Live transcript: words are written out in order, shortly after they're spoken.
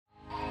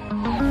To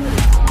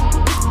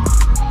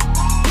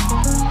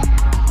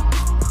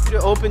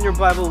open your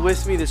Bible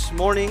with me this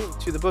morning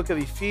to the book of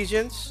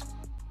Ephesians.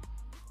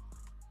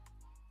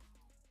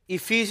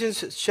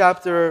 Ephesians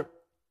chapter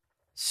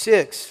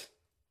 6.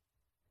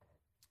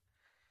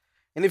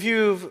 And if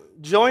you've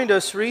joined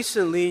us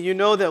recently, you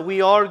know that we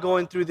are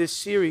going through this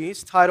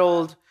series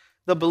titled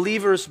The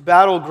Believer's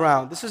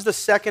Battleground. This is the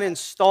second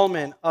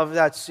installment of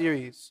that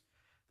series.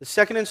 The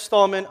second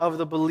installment of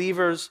The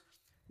Believer's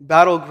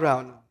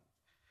Battleground.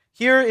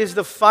 Here is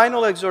the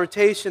final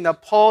exhortation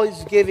that Paul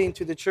is giving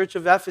to the church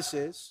of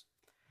Ephesus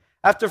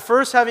after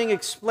first having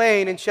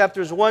explained in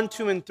chapters 1,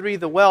 2, and 3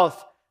 the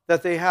wealth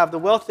that they have, the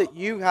wealth that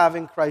you have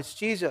in Christ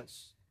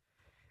Jesus.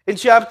 In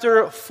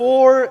chapter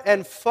 4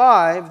 and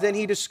 5, then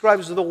he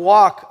describes the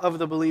walk of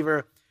the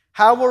believer.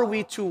 How are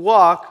we to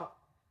walk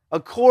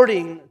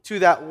according to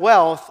that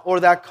wealth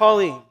or that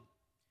calling?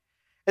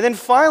 And then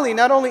finally,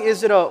 not only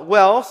is it a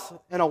wealth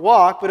and a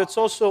walk, but it's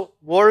also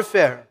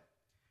warfare.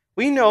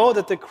 We know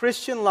that the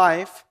Christian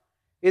life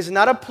is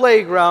not a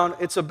playground,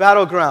 it's a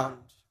battleground.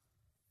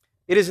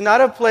 It is not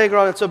a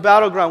playground, it's a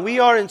battleground. We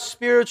are in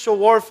spiritual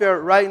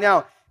warfare right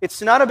now.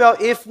 It's not about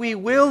if we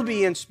will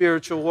be in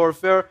spiritual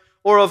warfare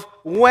or of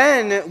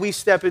when we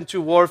step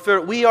into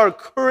warfare. We are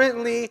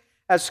currently,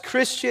 as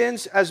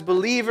Christians, as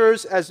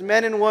believers, as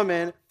men and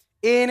women,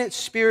 in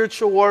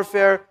spiritual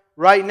warfare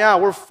right now.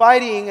 We're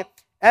fighting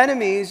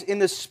enemies in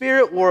the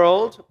spirit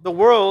world,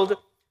 the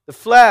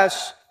flesh,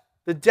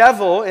 the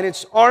devil and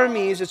its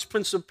armies, its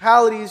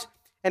principalities,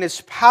 and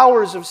its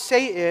powers of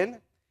Satan,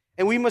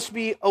 and we must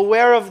be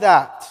aware of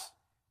that.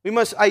 We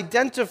must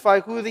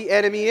identify who the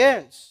enemy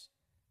is.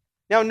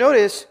 Now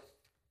notice,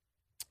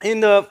 in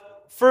the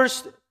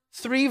first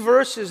 3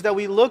 verses that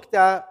we looked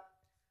at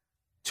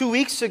 2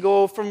 weeks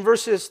ago, from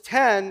verses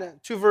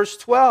 10 to verse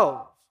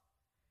 12.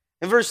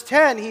 In verse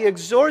 10, he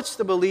exhorts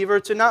the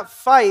believer to not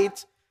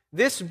fight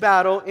this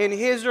battle in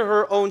his or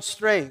her own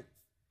strength.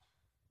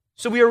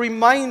 So we are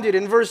reminded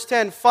in verse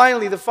 10,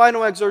 finally, the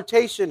final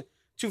exhortation,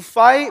 to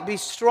fight, be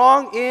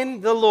strong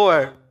in the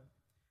Lord.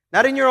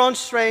 Not in your own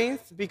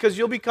strength, because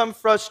you'll become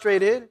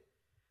frustrated,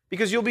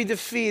 because you'll be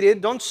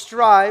defeated. Don't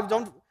strive,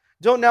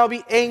 don't now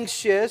be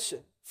anxious,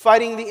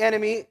 fighting the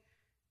enemy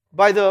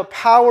by the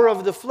power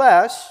of the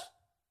flesh,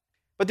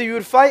 but that you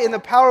would fight in the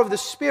power of the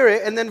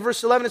Spirit. And then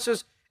verse 11, it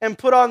says, and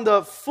put on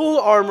the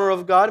full armor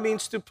of God. It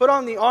means to put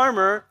on the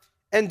armor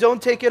and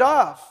don't take it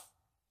off.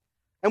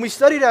 And we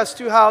studied as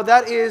to how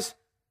that is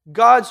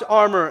God's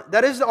armor.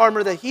 That is the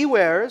armor that He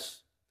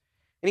wears.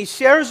 And He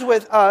shares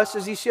with us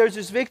as He shares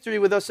His victory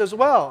with us as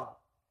well.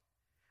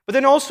 But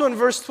then also in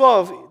verse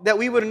 12, that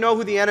we would know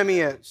who the enemy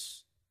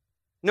is.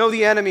 Know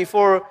the enemy,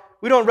 for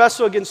we don't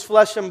wrestle against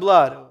flesh and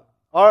blood.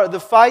 The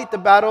fight, the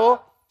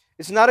battle,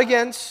 is not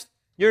against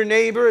your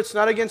neighbor. It's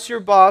not against your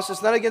boss.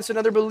 It's not against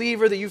another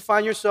believer that you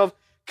find yourself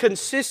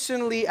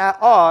consistently at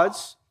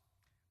odds.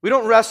 We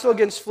don't wrestle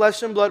against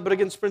flesh and blood, but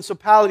against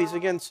principalities,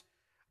 against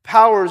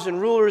powers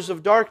and rulers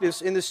of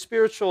darkness in the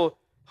spiritual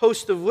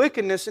host of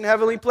wickedness in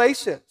heavenly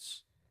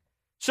places.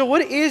 So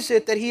what is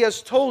it that he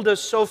has told us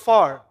so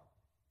far?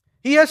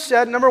 He has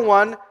said, number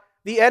 1,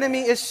 the enemy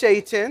is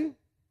Satan,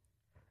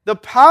 the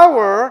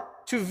power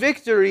to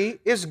victory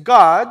is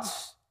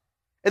God's,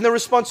 and the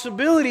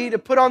responsibility to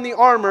put on the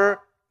armor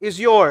is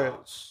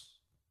yours.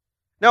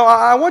 Now,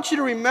 I want you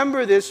to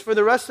remember this for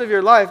the rest of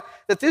your life,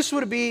 that this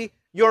would be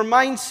your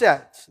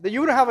mindset, that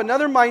you would have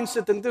another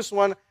mindset than this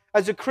one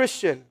as a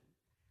Christian.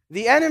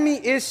 The enemy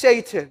is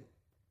Satan.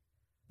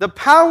 The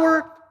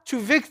power to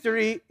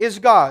victory is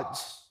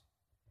God's.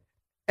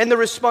 And the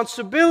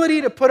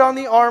responsibility to put on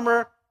the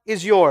armor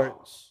is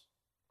yours.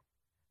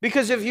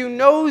 Because if you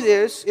know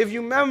this, if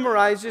you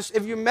memorize this,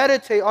 if you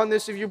meditate on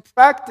this, if you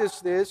practice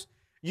this,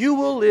 you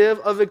will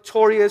live a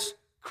victorious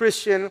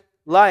Christian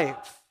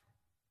life.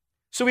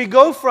 So we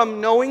go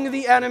from knowing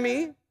the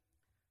enemy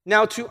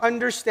now to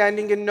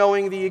understanding and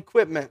knowing the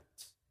equipment.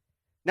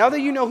 Now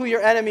that you know who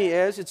your enemy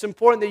is, it's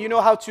important that you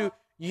know how to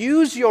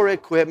use your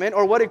equipment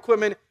or what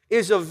equipment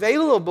is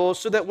available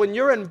so that when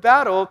you're in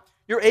battle,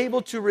 you're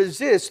able to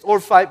resist or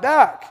fight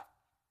back.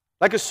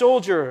 Like a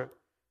soldier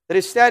that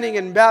is standing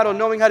in battle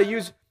knowing how to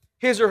use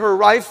his or her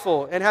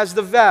rifle and has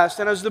the vest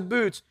and has the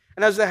boots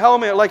and has the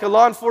helmet, like a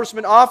law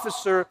enforcement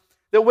officer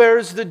that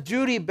wears the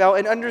duty belt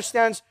and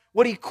understands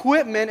what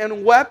equipment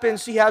and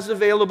weapons he has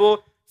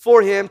available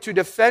for him to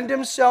defend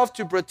himself,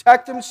 to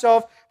protect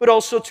himself, but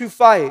also to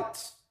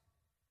fight.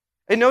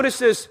 And notice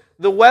this,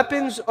 the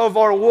weapons of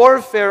our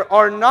warfare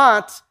are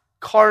not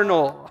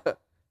carnal.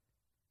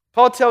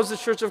 Paul tells the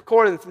church of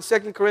Corinth in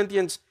 2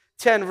 Corinthians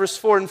 10, verse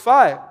 4 and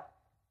 5.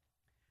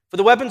 For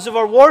the weapons of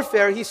our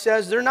warfare, he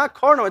says, they're not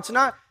carnal. It's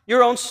not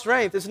your own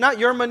strength. It's not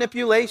your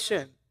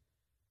manipulation.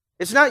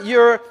 It's not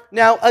your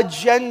now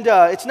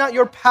agenda. It's not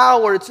your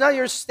power. It's not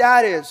your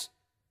status.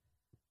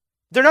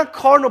 They're not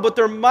carnal, but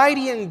they're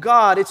mighty in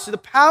God. It's the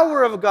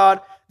power of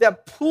God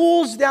that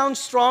pulls down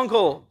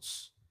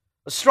strongholds.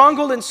 A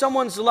stronghold in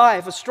someone's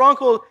life, a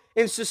stronghold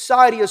in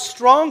society, a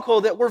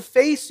stronghold that we're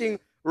facing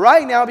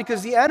right now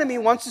because the enemy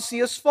wants to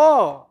see us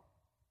fall.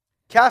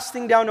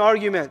 Casting down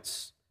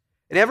arguments,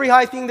 And every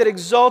high thing that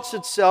exalts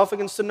itself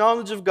against the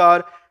knowledge of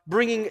God,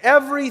 bringing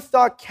every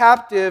thought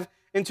captive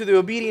into the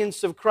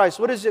obedience of Christ.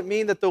 What does it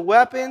mean? That the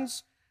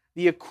weapons,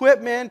 the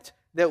equipment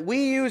that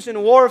we use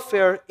in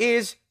warfare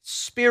is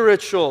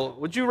spiritual.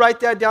 Would you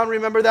write that down?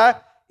 Remember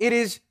that? It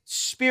is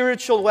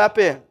spiritual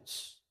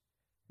weapons.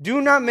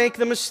 Do not make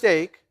the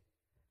mistake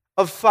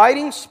of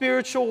fighting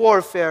spiritual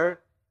warfare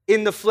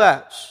in the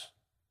flesh,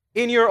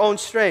 in your own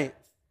strength.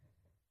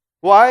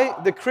 Why?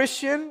 The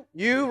Christian,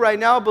 you right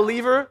now,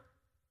 believer,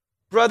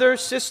 brother,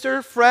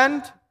 sister,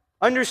 friend,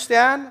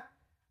 understand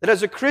that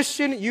as a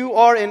Christian, you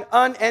are in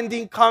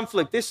unending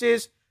conflict. This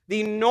is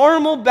the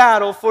normal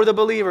battle for the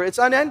believer. It's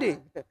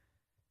unending.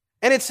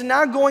 And it's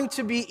not going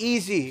to be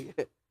easy.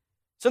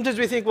 Sometimes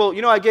we think, well,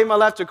 I gave my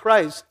life to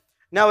Christ.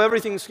 Now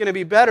everything's going to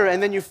be better.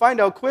 And then you find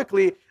out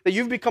quickly that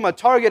you've become a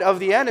target of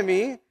the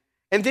enemy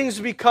and things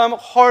become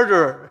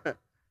harder. And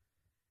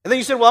then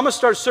you said, well, I'm going to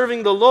start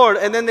serving the Lord.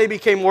 And then they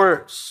became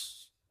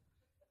worse.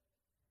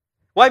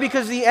 Why?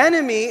 Because the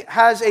enemy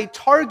has a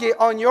target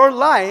on your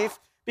life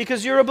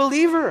because you're a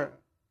believer.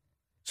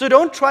 So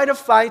don't try to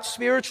fight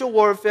spiritual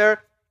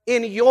warfare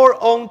in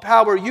your own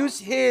power.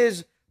 Use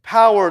His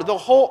power. The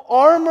whole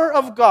armor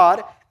of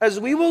God, as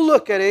we will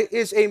look at it,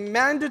 is a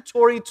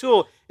mandatory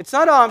tool. It's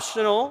not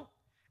optional.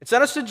 It's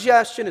not a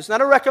suggestion. It's not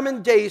a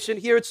recommendation.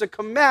 Here it's a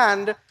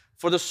command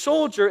for the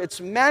soldier.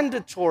 It's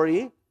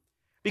mandatory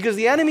because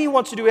the enemy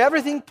wants to do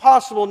everything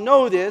possible,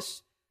 know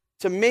this,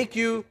 to make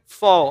you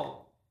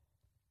fall.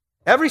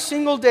 Every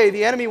single day,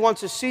 the enemy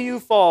wants to see you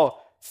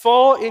fall.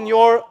 Fall in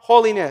your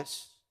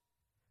holiness.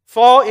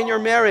 Fall in your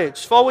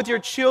marriage. Fall with your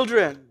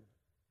children.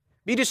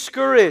 Be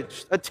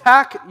discouraged.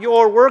 Attack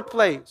your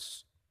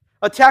workplace.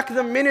 Attack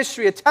the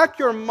ministry. Attack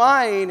your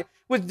mind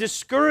with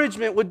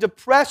discouragement, with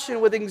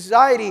depression, with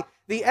anxiety.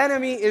 The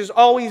enemy is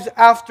always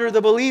after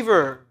the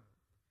believer.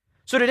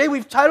 So today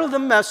we've titled the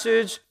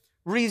message,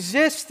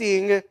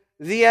 Resisting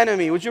the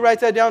Enemy. Would you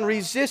write that down?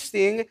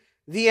 Resisting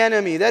the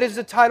Enemy. That is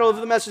the title of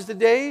the message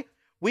today.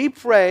 We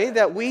pray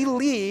that we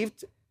leave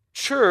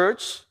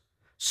church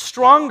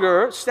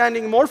stronger,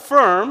 standing more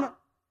firm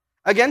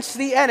against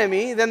the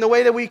enemy than the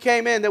way that we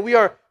came in, that we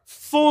are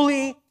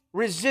fully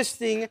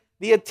resisting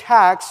the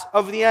attacks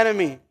of the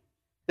enemy,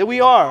 that we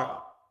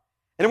are.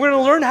 And we're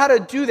going to learn how to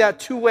do that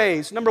two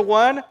ways. Number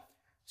one,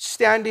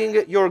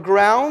 standing your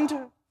ground,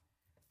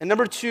 and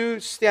number two,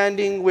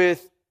 standing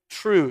with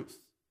truth.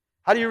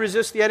 How do you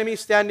resist the enemy?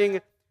 Standing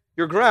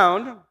your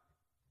ground,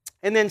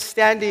 and then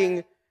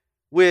standing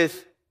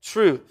with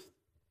truth.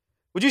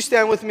 Would you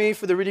stand with me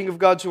for the reading of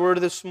God's Word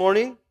this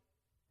morning?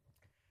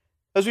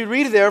 As we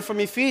read there from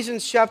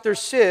Ephesians chapter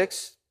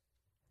 6,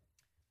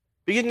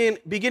 beginning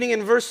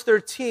in verse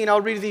 13,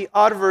 I'll read the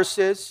odd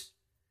verses,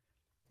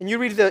 and you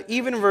read the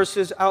even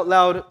verses out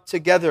loud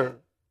together.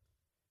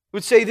 It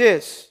would say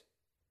this,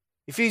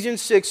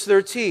 Ephesians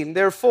 6:13,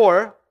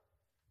 therefore,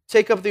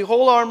 take up the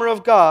whole armor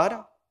of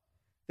God,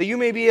 that you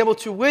may be able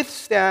to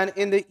withstand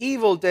in the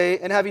evil day,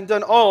 and having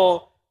done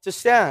all, to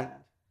stand.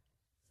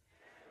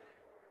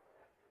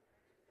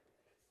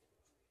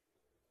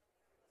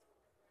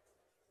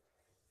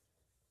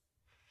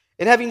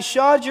 And having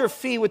shod your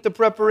feet with the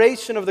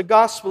preparation of the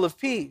gospel of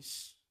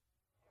peace.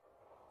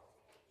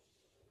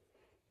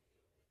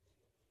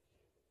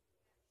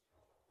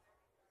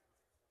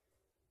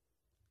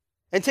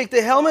 And take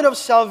the helmet of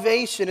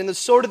salvation and the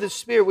sword of the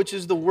Spirit, which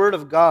is the word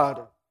of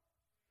God.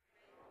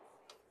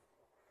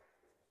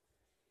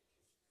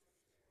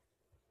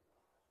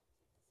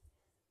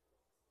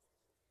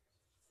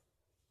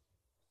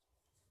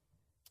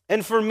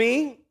 And for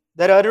me,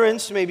 that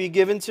utterance may be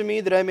given to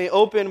me, that I may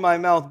open my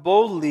mouth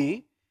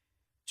boldly,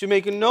 to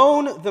make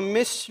known the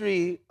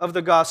mystery of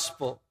the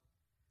gospel.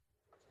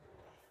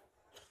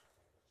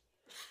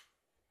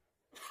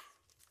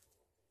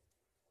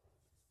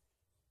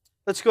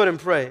 Let's go ahead and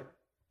pray.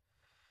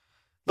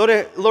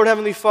 Lord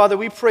Heavenly Father,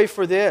 we pray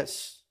for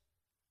this,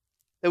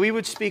 that we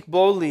would speak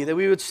boldly, that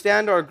we would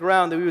stand our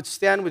ground, that we would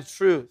stand with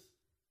truth.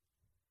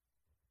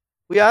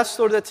 We ask,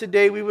 Lord, that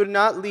today we would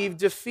not leave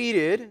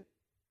defeated,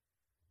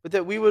 but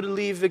that we would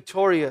leave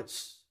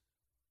victorious.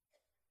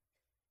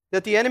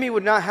 That the enemy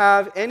would not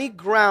have any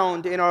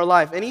ground in our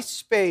life, any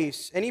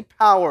space, any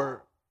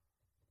power.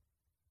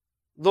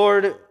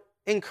 Lord,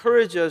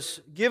 encourage us.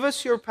 Give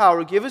us your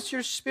power. Give us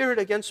your spirit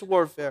against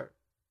warfare.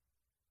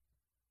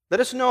 Let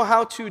us know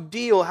how to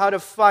deal, how to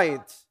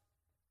fight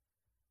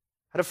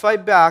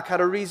back, how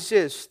to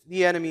resist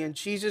the enemy in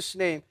Jesus'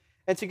 name.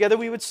 And together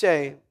we would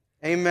say,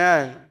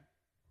 amen.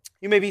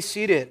 You may be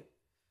seated.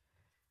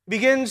 It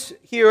begins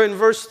here in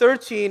verse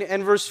 13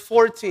 and verse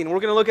 14. We're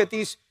going to look at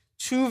these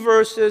two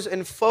verses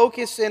and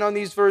focus in on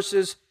these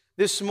verses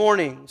this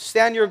morning.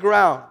 Stand your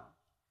ground.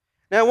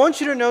 Now I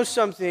want you to know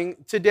something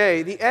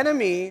today. The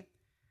enemy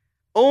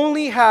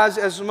only has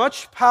as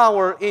much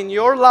power in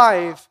your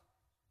life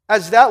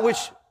as that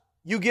which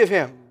you give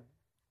him.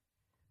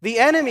 The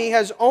enemy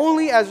has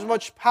only as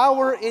much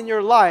power in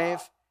your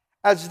life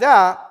as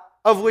that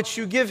of which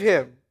you give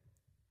him.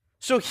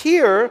 So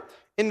here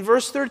in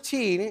verse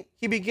 13,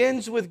 he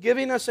begins with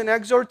giving us an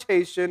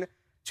exhortation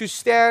to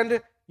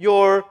stand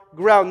your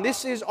ground.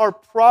 This is our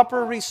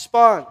proper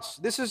response.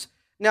 This is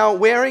now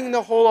wearing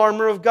the whole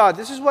armor of God.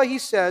 This is why he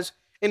says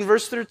in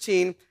verse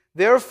 13,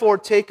 therefore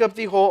take up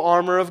the whole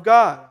armor of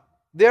God.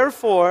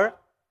 Therefore,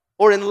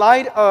 or in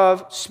light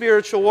of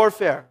spiritual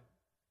warfare.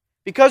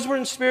 Because we're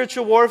in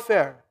spiritual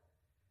warfare,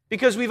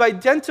 because we've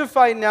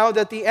identified now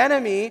that the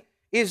enemy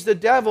is the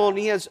devil and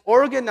he has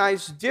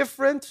organized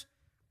different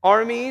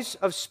armies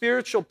of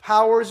spiritual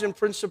powers and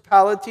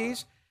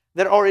principalities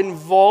that are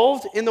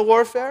involved in the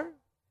warfare,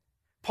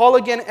 Paul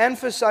again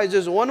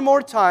emphasizes one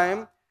more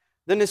time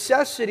the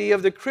necessity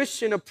of the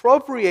Christian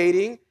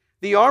appropriating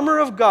the armor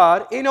of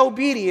God in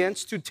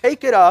obedience to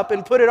take it up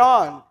and put it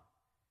on.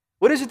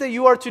 What is it that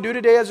you are to do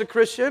today as a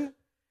Christian?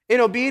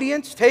 In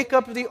obedience, take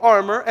up the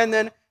armor and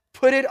then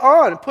put it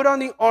on. Put on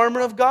the armor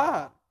of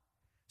God.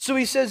 So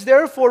he says,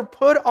 therefore,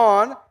 put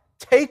on,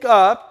 take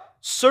up,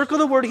 circle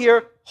the word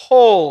here,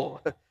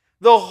 whole.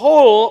 The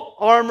whole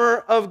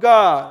armor of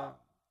God.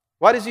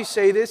 Why does he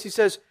say this? He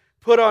says,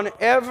 put on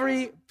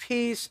every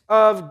piece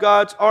of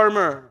God's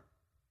armor.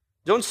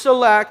 Don't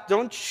select,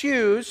 don't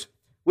choose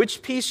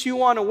which piece you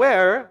want to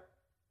wear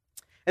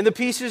and the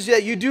pieces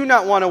that you do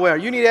not want to wear.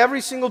 You need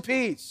every single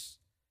piece.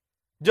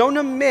 Don't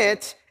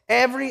omit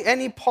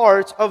any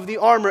part of the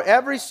armor.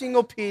 Every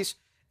single piece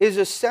is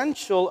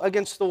essential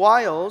against the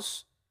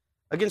wiles,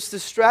 against the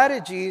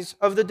strategies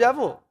of the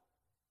devil.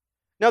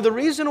 Now, the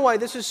reason why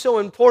this is so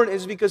important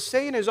is because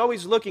Satan is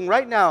always looking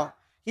right now.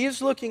 He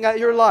is looking at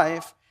your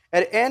life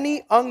at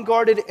any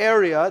unguarded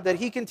area that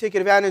he can take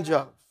advantage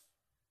of.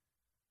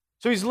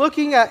 So he's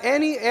looking at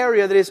any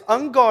area that is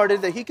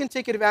unguarded that he can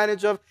take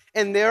advantage of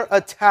in their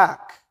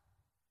attack.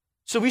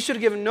 So we should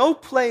give no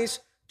place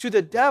to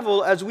the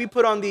devil as we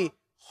put on the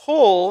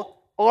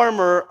whole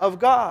armor of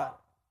God.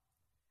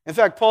 In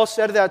fact, Paul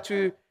said that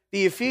to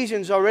the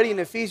Ephesians already in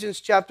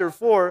Ephesians chapter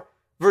 4,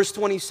 verse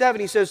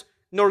 27. He says,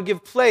 nor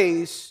give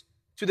place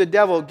to the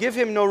devil. Give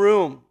him no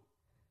room.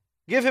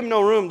 Give him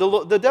no room.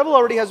 The devil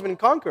already has been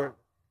conquered.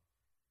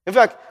 In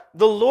fact,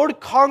 the Lord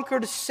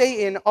conquered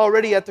Satan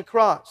already at the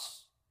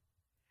cross.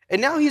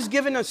 And now he's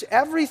given us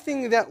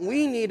everything that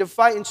we need to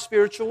fight in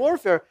spiritual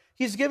warfare.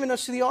 He's given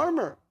us the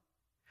armor.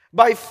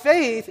 By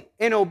faith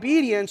and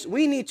obedience,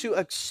 we need to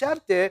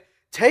accept it,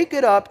 take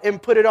it up,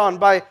 and put it on.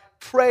 By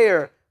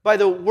prayer, by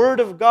the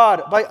word of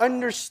God, by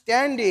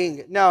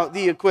understanding now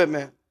the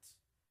equipment.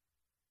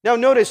 Now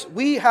notice,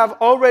 we have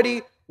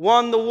already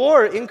won the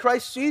war in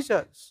Christ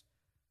Jesus.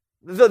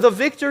 The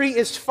victory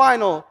is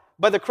final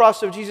by the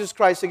cross of Jesus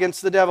Christ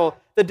against the devil.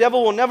 The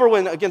devil will never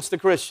win against the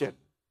Christian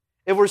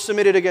if we're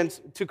submitted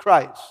to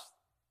Christ.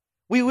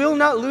 We will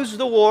not lose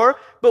the war,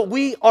 but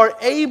we are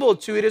able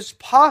to. It is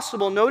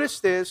possible, notice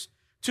this,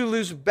 to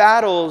lose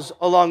battles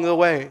along the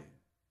way.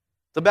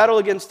 The battle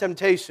against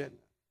temptation.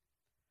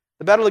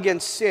 The battle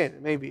against sin,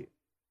 maybe.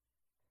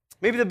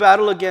 Maybe the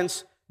battle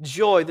against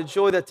joy, the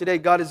joy that today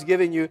God has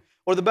given you,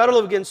 or the battle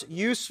against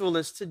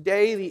usefulness.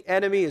 Today the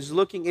enemy is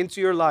looking into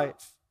your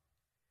life,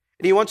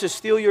 and he wants to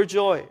steal your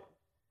joy.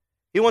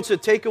 He wants to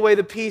take away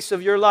the peace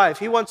of your life.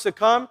 He wants to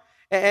come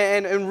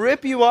and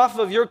rip you off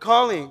of your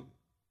calling,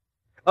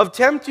 of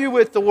tempt you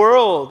with the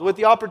world, with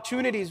the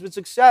opportunities, with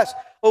success,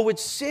 or with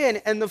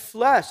sin and the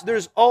flesh.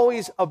 There's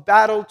always a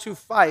battle to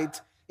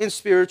fight in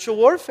spiritual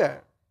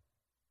warfare.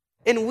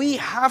 And we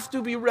have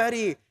to be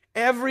ready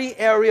every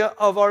area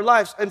of our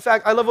lives. In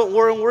fact, I love what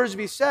Warren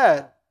Wiersbe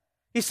said.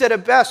 He said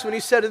it best when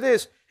he said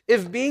this: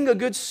 if being a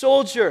good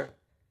soldier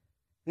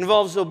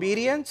involves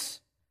obedience,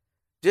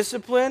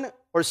 discipline,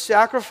 or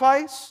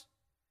sacrifice,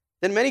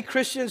 then many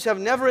Christians have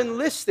never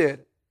enlisted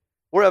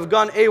or have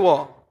gone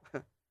AWOL.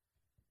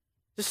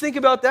 Just think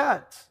about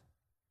that.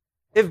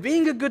 If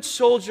being a good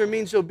soldier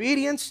means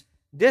obedience,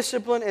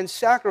 discipline, and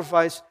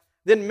sacrifice,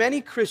 then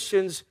many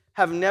Christians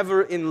have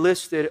never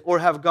enlisted or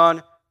have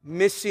gone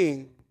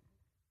missing.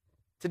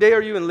 Today,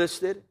 are you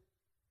enlisted?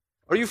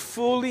 Are you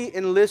fully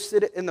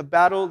enlisted in the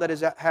battle that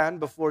is at hand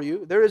before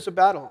you? There is a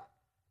battle.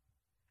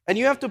 And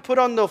you have to put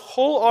on the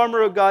whole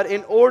armor of God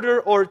in order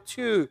or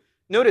two.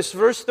 Notice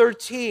verse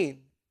 13.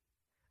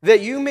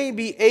 That you may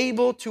be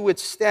able to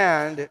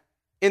withstand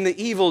in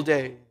the evil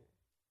day.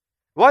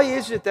 Why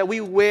is it that we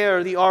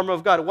wear the armor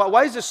of God?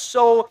 Why is this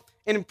so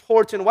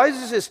important? Why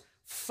is this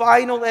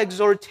final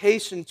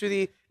exhortation to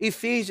the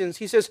Ephesians?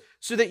 He says,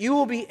 so that you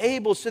will be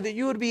able, so that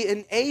you would be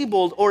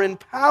enabled or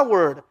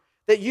empowered,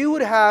 that you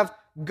would have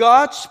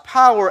God's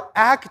power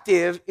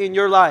active in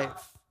your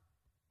life.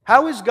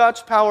 How is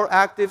God's power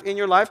active in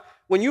your life?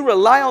 When you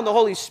rely on the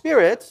Holy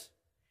Spirit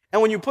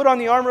and when you put on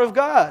the armor of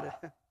God.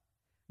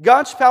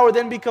 God's power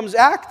then becomes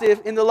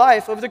active in the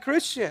life of the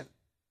Christian.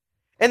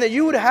 And that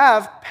you would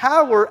have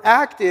power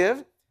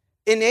active,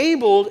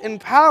 enabled,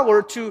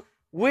 empowered to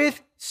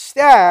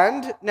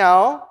withstand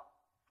now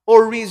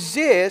or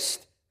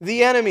resist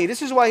the enemy.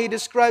 This is why he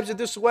describes it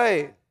this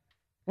way.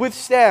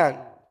 Withstand.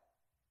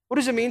 What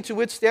does it mean to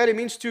withstand? It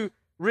means to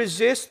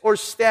resist or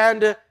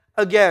stand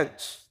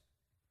against.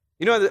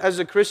 You know, as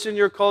a Christian,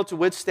 you're called to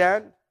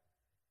withstand.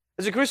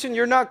 As a Christian,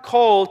 you're not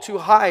called to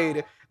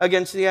hide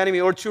against the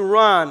enemy or to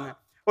run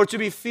or to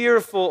be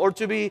fearful or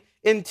to be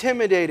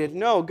intimidated.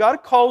 No,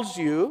 God calls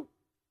you.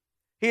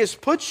 He has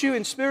put you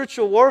in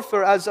spiritual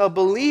warfare as a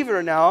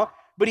believer now,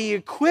 but He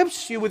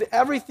equips you with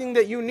everything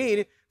that you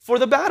need for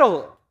the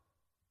battle.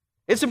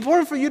 It's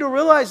important for you to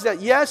realize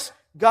that, yes,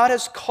 God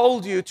has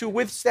called you to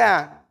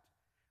withstand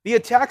the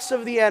attacks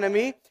of the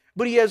enemy,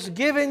 but He has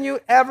given you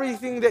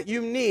everything that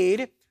you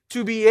need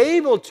to be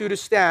able to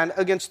stand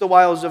against the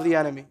wiles of the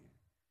enemy.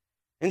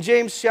 In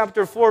James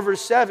chapter 4,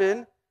 verse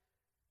 7,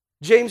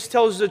 James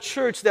tells the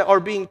church that are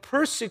being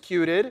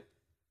persecuted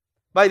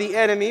by the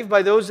enemy,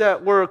 by those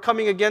that were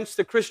coming against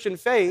the Christian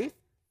faith.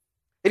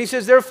 And he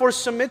says, therefore,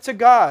 submit to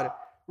God.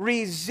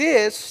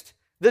 Resist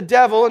the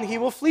devil, and he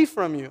will flee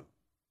from you.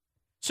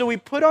 So we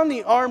put on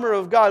the armor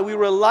of God. We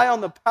rely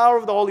on the power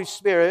of the Holy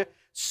Spirit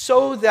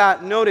so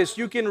that, notice,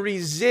 you can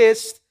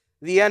resist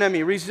the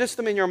enemy. Resist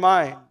them in your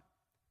mind.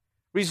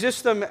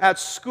 Resist them at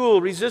school.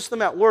 Resist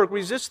them at work.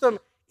 Resist them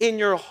in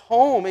your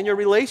home, in your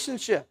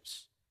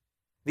relationships.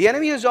 The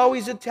enemy is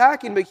always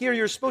attacking, but here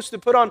you're supposed to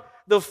put on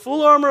the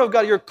full armor of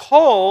God. You're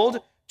called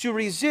to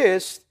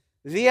resist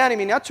the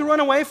enemy, not to run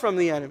away from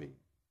the enemy.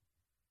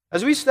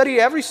 As we study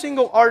every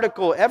single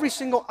article, every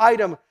single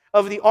item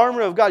of the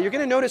armor of God, you're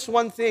going to notice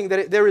one thing,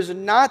 that there is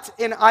not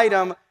an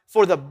item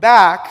for the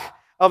back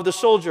of the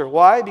soldier.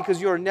 Why?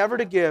 Because you are never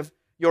to give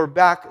your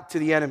back to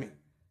the enemy.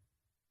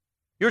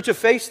 You're to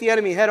face the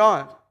enemy head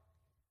on.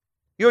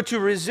 You're to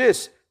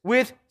resist,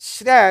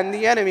 withstand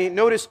the enemy.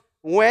 Notice,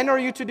 when are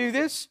you to do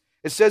this?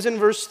 It says in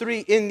verse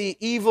 3, in the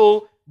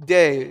evil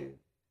day.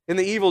 In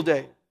the evil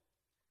day.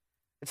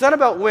 It's not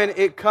about when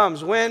it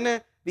comes, when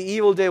the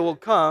evil day will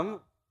come,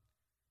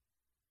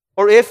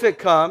 or if it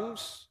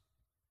comes.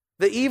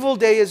 The evil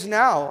day is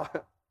now.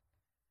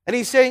 And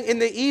he's saying, in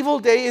the evil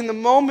day, in the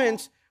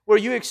moment where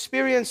you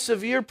experience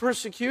severe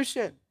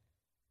persecution,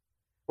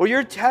 where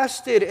you're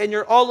tested and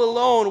you're all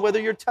alone, whether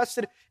you're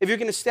tested if you're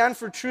going to stand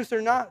for truth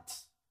or not.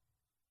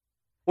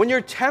 When you're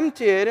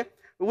tempted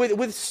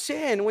with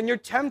sin, when you're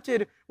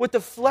tempted with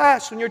the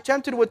flesh, when you're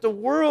tempted with the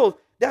world,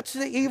 that's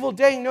the evil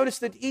day. Notice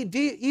that the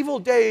evil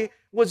day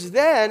was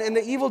then and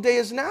the evil day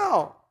is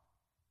now.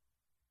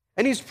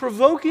 And he's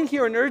provoking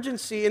here an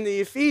urgency in the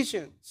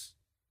Ephesians.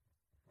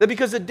 That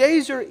because the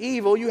days are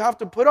evil, you have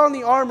to put on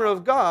the armor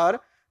of God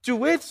to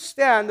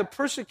withstand the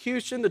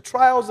persecution, the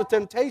trials, the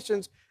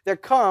temptations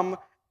that come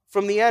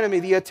from the enemy,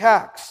 the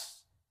attacks.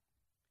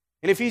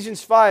 In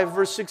Ephesians 5,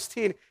 verse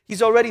 16,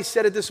 he's already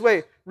said it this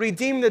way: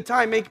 redeem the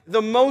time, make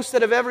the most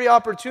out of every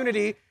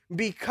opportunity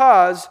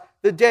because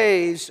the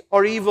days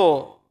are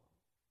evil.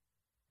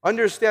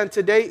 Understand,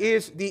 today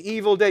is the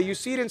evil day. You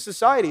see it in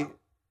society.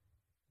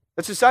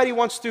 That society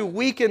wants to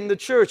weaken the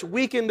church,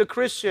 weaken the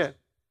Christian.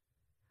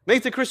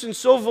 Make the Christian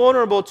so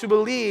vulnerable to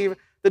believe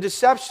the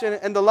deception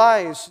and the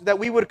lies that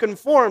we would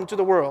conform to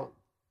the world.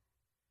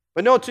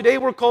 But no, today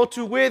we're called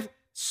to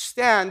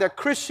withstand, that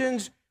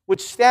Christians would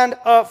stand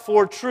up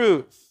for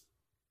truth.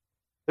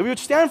 That we would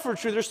stand for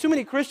truth. There's too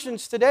many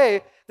Christians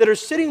today that are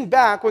sitting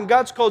back when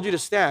God's called you to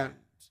stand.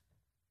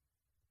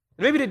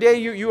 And maybe today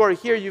you are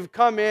here, you've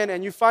come in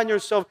and you find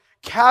yourself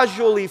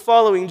casually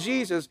following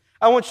Jesus.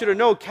 I want you to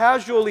know,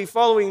 casually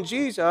following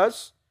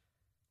Jesus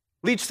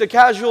leads to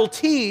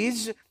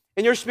casualties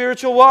in your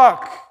spiritual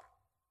walk.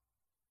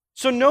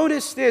 So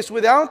notice this,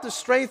 without the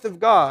strength of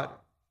God,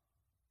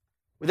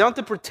 without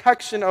the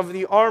protection of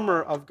the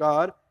armor of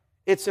God,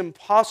 it's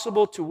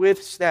impossible to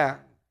withstand.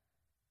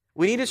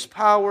 We need His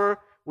power,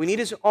 we need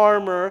His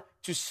armor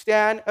to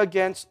stand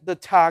against the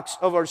attacks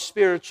of our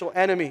spiritual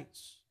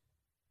enemies.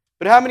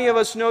 But how many of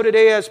us know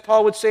today, as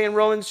Paul would say in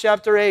Romans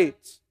chapter 8,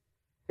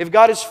 if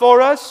God is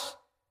for us,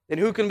 then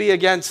who can be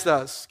against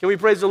us? Can we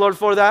praise the Lord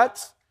for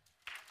that?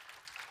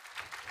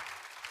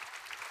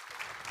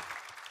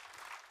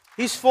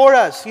 He's for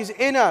us. He's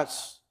in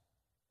us.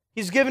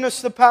 He's given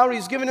us the power.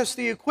 He's given us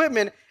the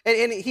equipment.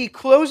 And he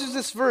closes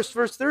this verse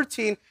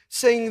 13,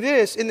 saying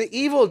this: in the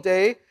evil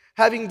day,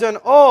 having done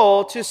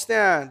all to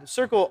stand.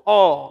 Circle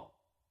all.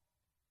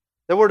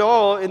 The word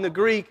all in the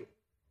Greek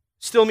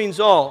still means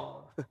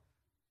all.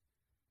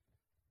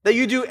 That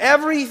you do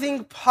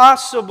everything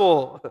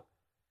possible,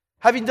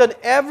 having done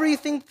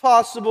everything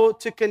possible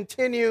to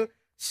continue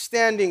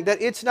standing.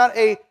 That it's not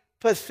a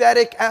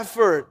pathetic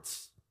effort,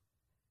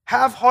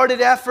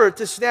 half-hearted effort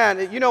to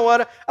stand. You know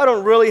what? I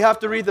don't really have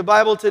to read the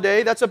Bible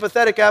today. That's a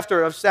pathetic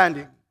effort of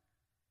standing.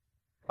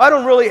 I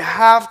don't really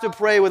have to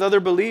pray with other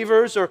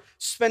believers or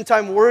spend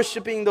time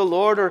worshiping the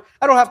Lord, or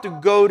I don't have to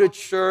go to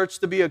church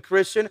to be a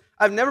Christian.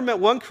 I've never met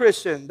one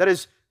Christian that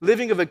is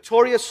living a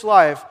victorious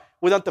life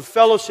without the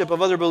fellowship of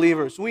other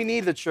believers. We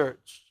need the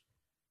church.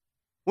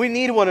 We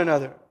need one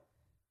another.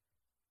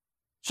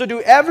 So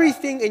do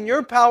everything in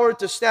your power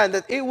to stand,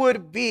 that it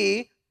would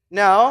be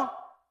now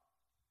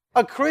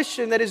a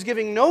Christian that is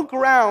giving no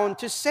ground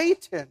to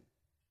Satan.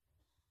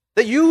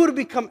 That you would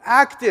become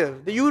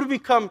active, that you would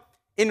become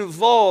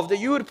involved, that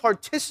you would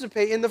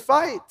participate in the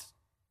fight.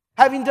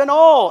 Having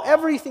done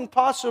everything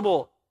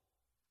possible.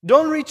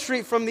 Don't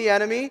retreat from the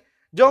enemy.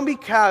 Don't be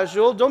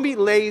casual. Don't be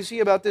lazy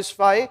about this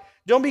fight.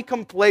 Don't be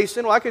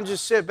complacent. Well, I can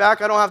just sit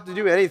back. I don't have to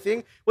do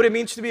anything. What it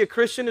means to be a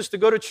Christian is to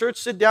go to church,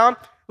 sit down,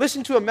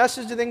 listen to a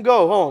message, and then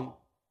go home.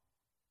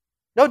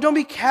 No, don't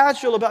be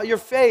casual about your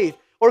faith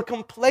or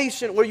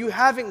complacent where you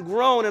haven't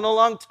grown in a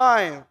long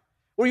time,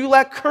 where you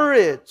lack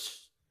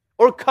courage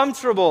or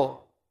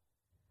comfortable,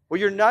 where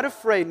you're not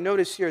afraid.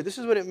 Notice here, this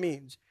is what it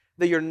means,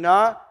 that you're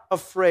not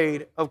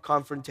afraid of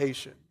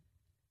confrontation.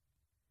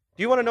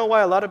 Do you want to know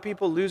why a lot of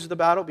people lose the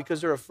battle? Because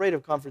they're afraid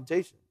of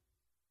confrontation.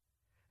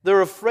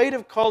 They're afraid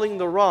of calling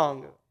the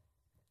wrong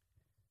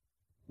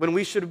when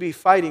we should be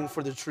fighting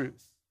for the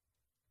truth.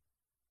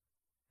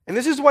 And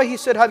this is why he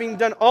said, having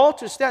done all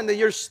to stand, that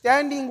you're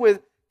standing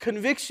with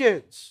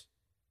convictions.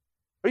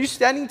 Are you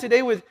standing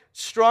today with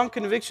strong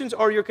convictions,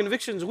 or are your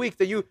convictions weak,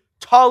 that you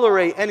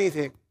tolerate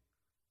anything?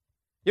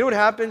 You know what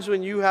happens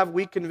when you have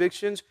weak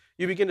convictions?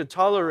 You begin to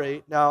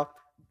tolerate now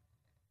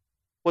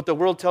what the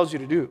world tells you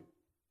to do.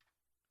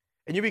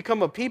 And you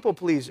become a people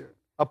pleaser,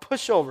 a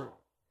pushover.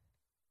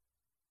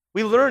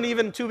 We learned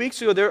even 2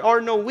 weeks ago, there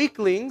are no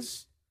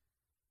weaklings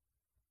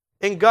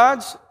in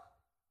God's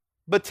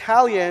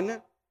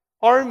battalion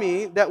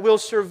army that will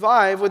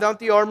survive without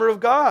the armor of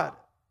God.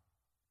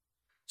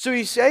 So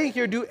he's saying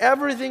here, do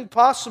everything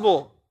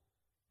possible.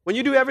 When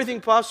you do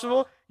everything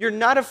possible, you're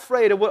not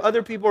afraid of what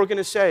other people are going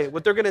to say,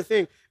 what they're going to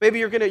think. Maybe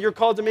you're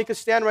called to make a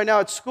stand right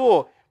now at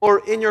school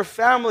or in your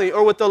family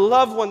or with a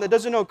loved one that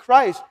doesn't know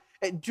Christ.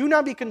 Do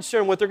not be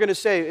concerned what they're going to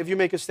say if you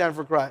make a stand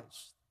for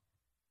Christ.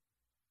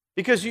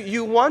 Because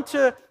you want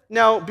to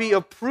now be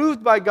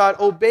approved by God,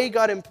 obey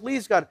God, and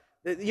please God.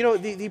 You know,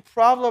 the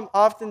problem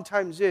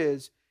oftentimes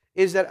is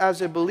that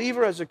as a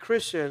believer, as a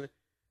Christian,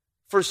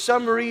 for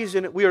some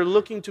reason, we are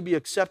looking to be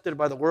accepted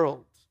by the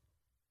world.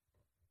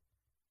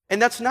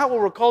 And that's not what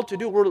we're called to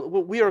do.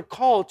 We are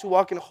called to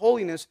walk in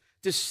holiness,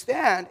 to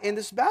stand in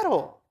this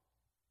battle.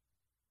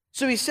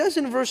 So he says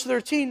in verse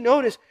 13,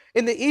 notice,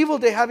 in the evil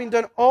day, having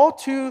done all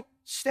to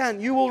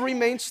stand, you will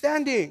remain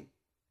standing.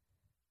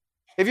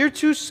 If you're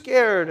too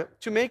scared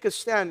to make a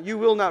stand, you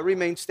will not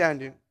remain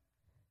standing.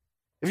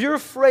 If you're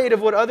afraid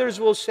of what others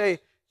will say,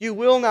 you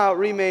will not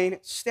remain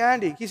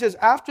standing. He says,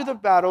 after the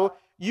battle,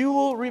 you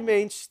will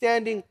remain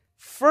standing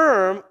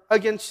firm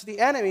against the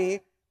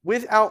enemy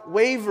without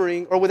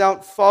wavering or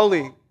without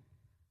falling.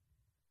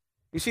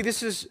 You see,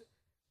 this is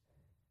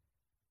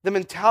the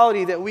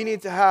mentality that we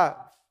need to have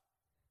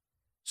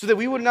so that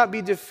we would not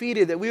be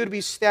defeated, that we would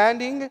be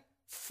standing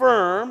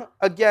firm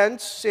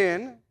against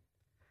sin,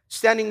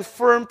 standing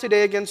firm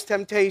today against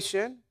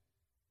temptation,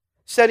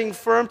 standing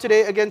firm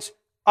today against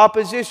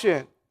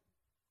opposition.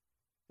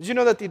 Did you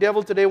know that the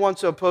devil today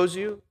wants to oppose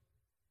you?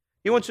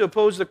 He wants to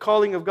oppose the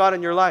calling of God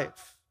in your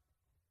life.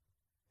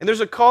 And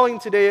there's a calling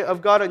today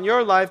of God in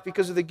your life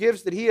because of the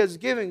gifts that He has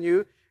given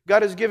you.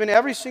 God has given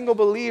every single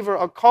believer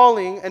a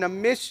calling and a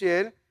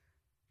mission.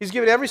 He's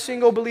given every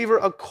single believer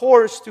a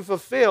course to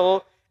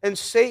fulfill, and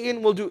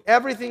Satan will do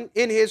everything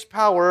in his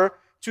power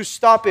to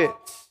stop it.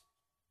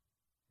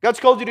 God's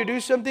called you to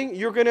do something,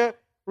 you're going to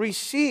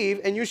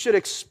receive, and you should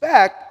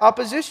expect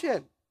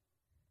opposition.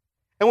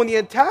 And when the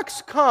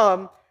attacks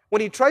come,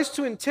 when he tries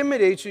to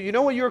intimidate you, you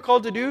know what you're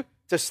called to do?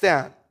 To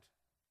stand.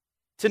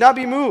 To not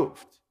be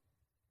moved.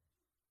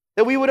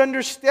 That we would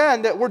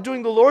understand that we're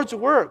doing the Lord's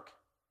work,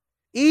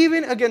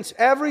 even against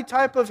every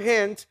type of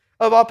hint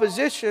of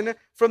opposition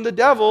from the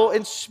devil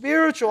and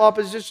spiritual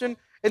opposition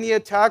and the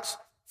attacks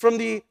from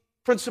the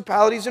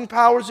principalities and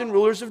powers and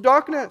rulers of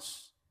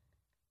darkness.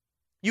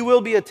 You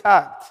will be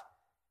attacked.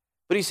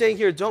 But he's saying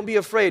here, don't be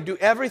afraid. Do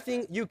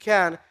everything you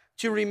can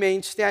to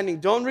remain standing.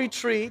 Don't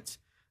retreat.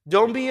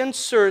 Don't be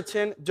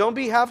uncertain. Don't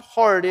be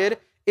half-hearted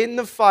in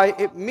the fight.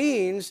 It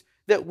means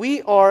that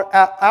we are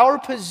at our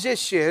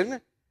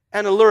position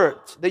and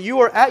alert. That you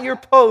are at your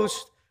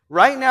post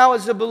right now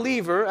as a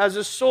believer, as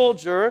a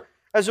soldier,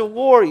 as a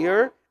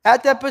warrior,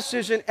 at that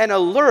position and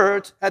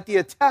alert at the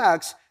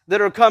attacks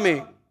that are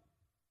coming.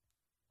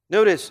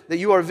 Notice that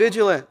you are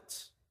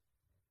vigilant.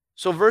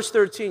 So verse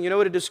 13, you know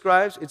what it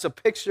describes? It's a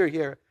picture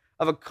here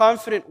of a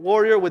confident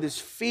warrior with his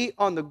feet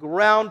on the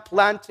ground,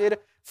 planted,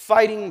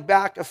 fighting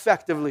back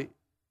effectively.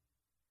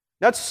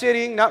 Not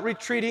sitting, not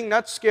retreating,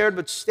 not scared,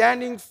 but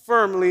standing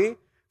firmly,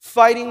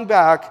 fighting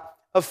back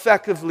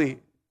effectively.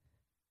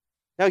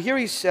 Now here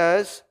he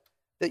says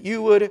that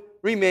you would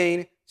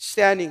remain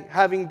standing,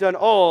 having done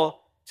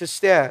all to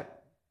stand.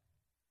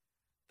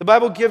 The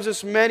Bible gives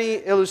us many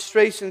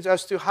illustrations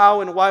as to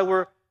how and why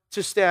we're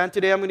to stand.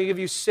 Today I'm going to give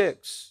you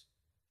six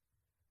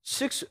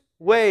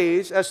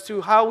ways as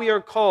to how we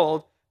are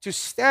called to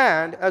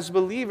stand as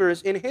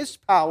believers in His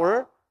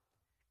power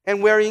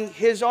and wearing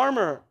His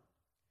armor,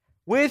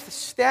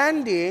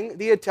 withstanding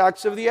the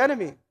attacks of the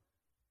enemy.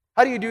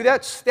 How do you do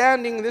that?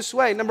 Standing this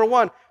way. Number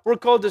one, we're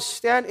called to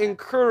stand in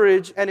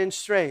courage and in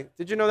strength.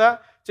 Did you know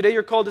that? Today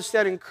you're called to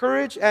stand in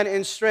courage and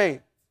in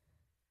strength.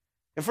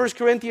 In 1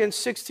 Corinthians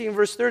 16,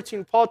 verse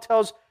 13, Paul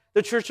tells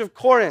the church of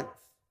Corinth,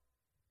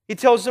 he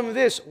tells them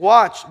this: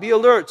 watch, be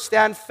alert,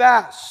 stand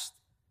fast.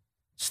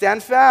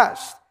 Stand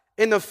fast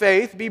in the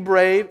faith, be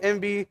brave, and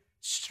be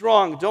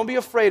strong. Don't be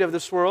afraid of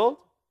this world.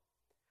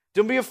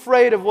 Don't be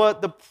afraid of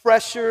what the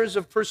pressures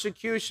of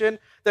persecution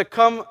that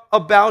come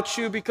about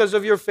you because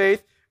of your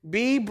faith.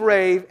 Be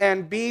brave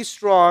and be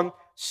strong.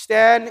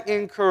 Stand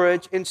in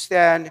courage and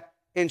stand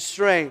in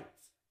strength.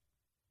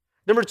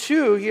 Number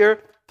 2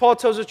 here, Paul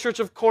tells the church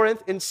of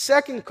Corinth in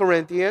 2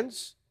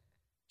 Corinthians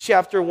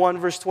chapter 1,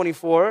 verse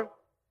 24,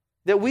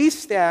 that we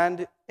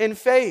stand in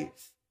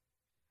faith.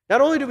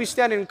 Not only do we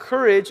stand in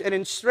courage and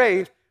in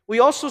strength, we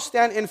also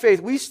stand in faith.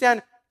 We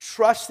stand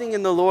trusting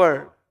in the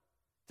Lord.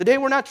 Today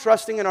we're not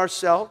trusting in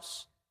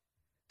ourselves.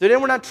 Today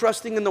we're not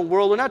trusting in the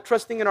world. We're not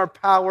trusting in our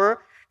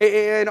power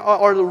and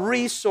our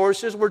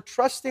resources. We're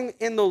trusting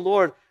in the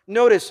Lord.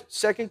 Notice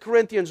 2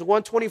 Corinthians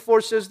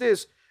 1:24 says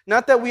this,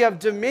 not that we have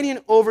dominion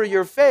over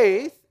your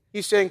faith.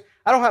 He's saying,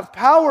 I don't have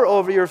power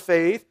over your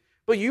faith,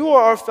 but you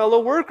are our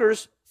fellow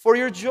workers for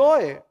your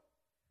joy.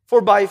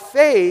 For by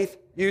faith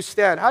you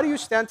stand. How do you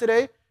stand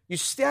today? You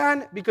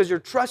stand because you're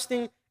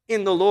trusting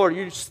in the Lord.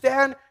 You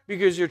stand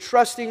because you're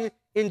trusting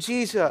in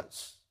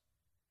Jesus.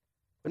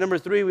 But number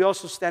 3, we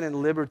also stand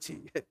in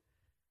liberty.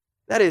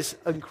 That is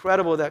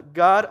incredible that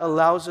God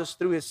allows us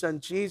through His Son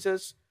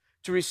Jesus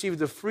to receive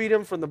the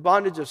freedom from the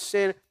bondage of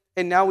sin,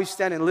 and now we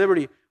stand in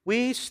liberty.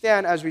 We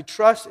stand as we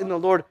trust in the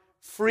Lord,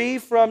 free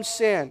from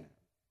sin,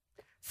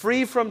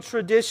 free from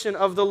tradition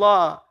of the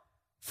law,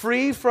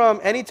 free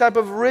from any type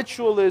of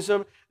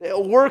ritualism,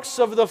 works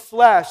of the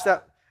flesh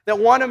that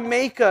want to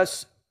make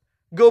us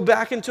go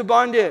back into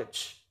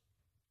bondage.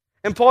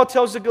 And Paul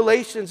tells the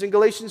Galatians in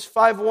Galatians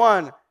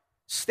 5:1,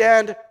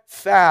 stand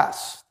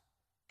fast.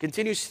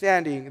 Continue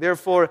standing,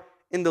 therefore,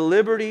 in the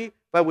liberty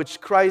by which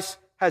Christ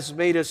has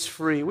made us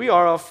free. We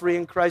are all free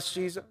in Christ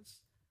Jesus.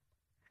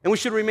 And we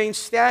should remain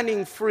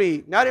standing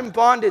free, not in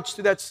bondage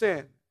to that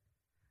sin,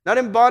 not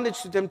in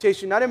bondage to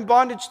temptation, not in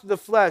bondage to the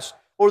flesh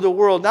or the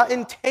world, not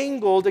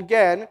entangled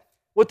again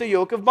with the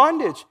yoke of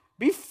bondage.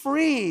 Be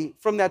free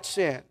from that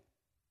sin.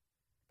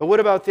 But what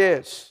about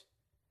this?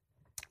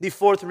 The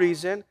 4th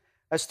reason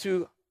as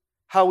to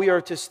how we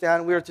are to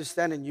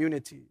stand in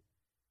unity.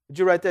 Would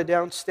you write that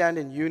down? Stand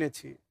in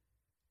unity.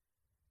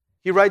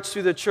 He writes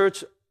to the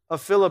church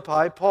of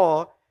Philippi,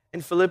 Paul,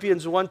 in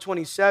Philippians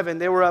 1:27,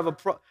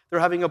 they're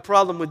having a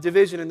problem with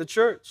division in the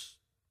church.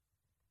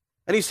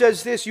 And he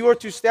says this, you are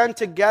to stand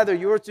together,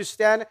 you are to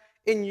stand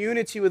in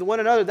unity with one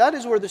another. That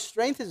is where the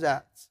strength is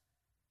at.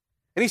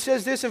 And he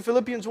says this in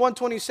Philippians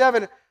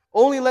 1:27,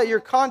 only let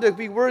your conduct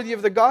be worthy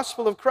of the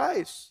gospel of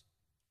Christ.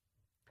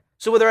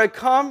 So whether I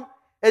come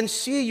and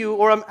see you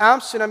or I'm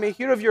absent, I may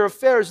hear of your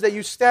affairs, that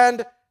you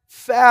stand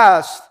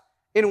fast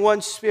in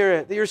one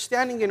spirit, that you're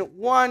standing in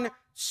one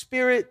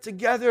spirit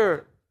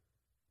together.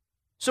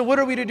 So what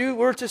are we to do?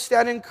 We're to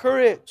stand in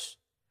courage,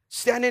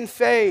 stand in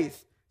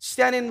faith,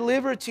 stand in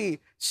liberty,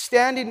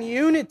 stand in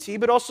unity,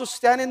 but also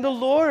stand in the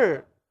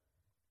Lord.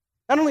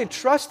 Not only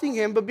trusting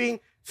Him, but being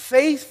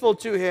faithful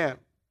to Him.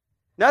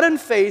 Not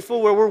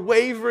unfaithful, where we're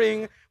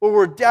wavering, where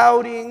we're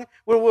doubting,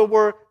 where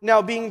we're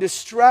now being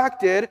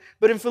distracted.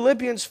 But in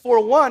Philippians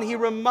 4:1, he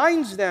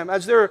reminds them,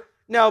 as they're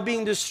now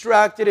being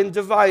distracted and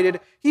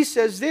divided, he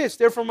says this,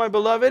 therefore, my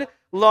beloved,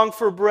 long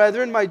for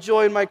brethren, my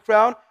joy and my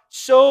crown,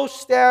 so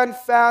stand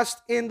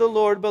fast in the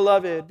Lord,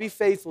 beloved. Be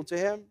faithful to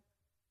Him.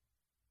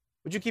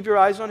 Would you keep your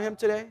eyes on Him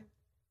today?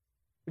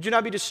 Would you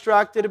not be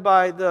distracted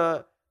by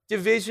the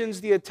divisions,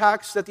 the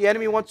attacks that the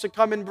enemy wants to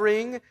come and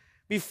bring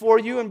before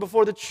you and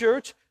before the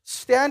church?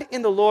 Stand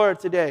in the Lord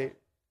today.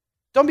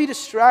 Don't be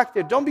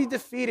distracted. Don't be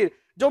defeated.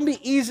 Don't be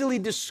easily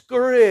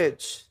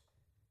discouraged.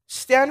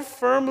 Stand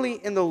firmly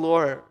in the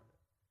Lord.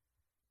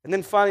 And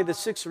then finally, the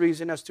 6th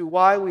reason as to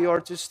why we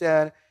are to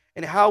stand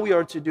and how we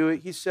are to do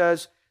it, he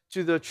says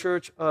to the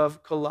church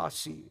of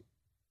Colossae.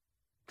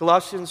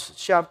 Colossians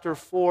chapter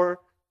 4,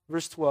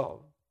 verse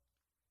 12.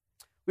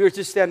 We are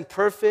to stand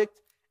perfect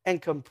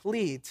and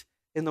complete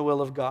in the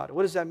will of God.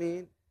 What does that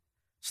mean?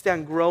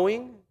 Stand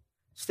growing,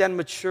 stand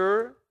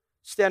mature,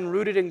 stand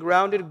rooted and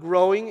grounded,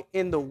 growing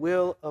in the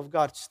will of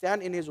God.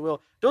 Stand in His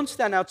will. Don't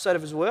stand outside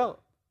of His will.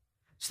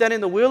 Stand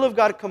in the will of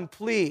God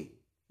complete.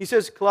 He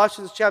says,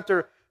 Colossians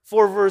chapter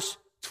 4, verse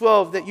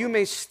 12, that you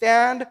may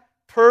stand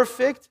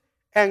perfect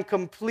and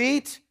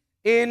complete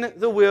in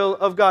the will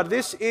of God.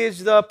 This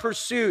is the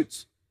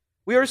pursuit.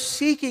 We are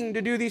seeking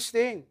to do these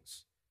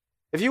things.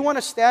 If you want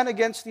to stand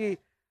against the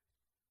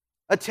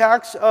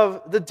attacks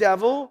of the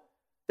devil,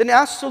 then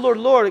ask the Lord,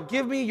 Lord,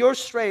 give me your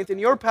strength and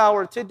your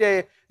power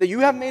today that you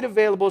have made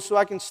available so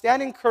I can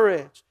stand in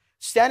courage,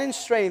 stand in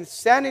strength,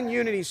 stand in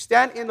unity,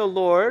 stand in the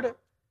Lord,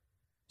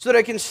 so that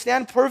I can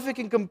stand perfect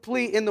and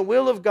complete in the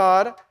will of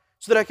God,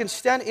 so that I can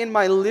stand in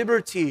my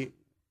liberty.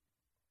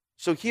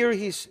 So here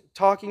he's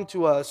talking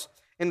to us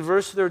in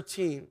verse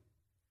 13.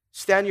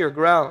 Stand your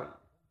ground.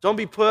 Don't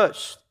be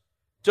pushed.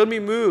 Don't be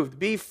moved.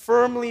 Be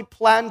firmly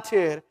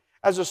planted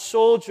as a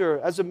soldier,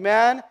 as a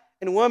man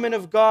and woman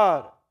of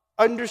God,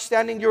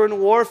 understanding you're in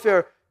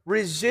warfare.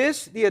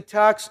 Resist the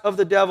attacks of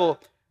the devil.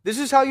 This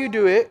is how you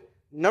do it.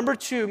 Number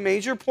 2,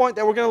 major point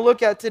that we're going to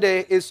look at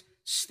today is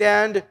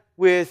stand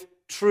with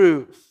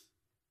truth.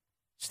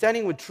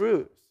 Standing with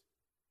truth.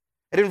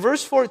 And in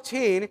verse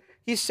 14,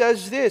 he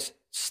says this,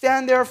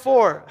 stand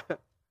therefore.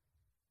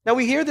 Now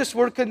we hear this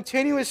word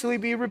continuously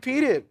be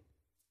repeated.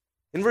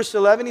 In verse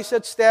 11 he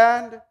said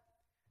stand.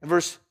 In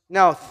verse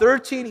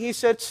 13 he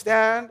said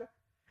stand.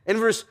 In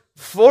verse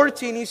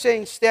 14 he's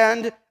saying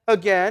stand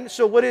again.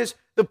 So what is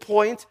the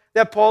point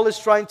that Paul is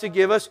trying to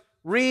give us?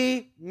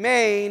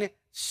 Remain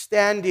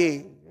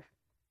standing.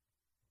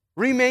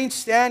 Remain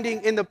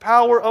standing in the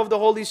power of the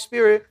Holy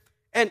Spirit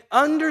and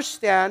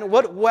understand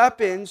what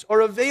weapons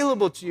are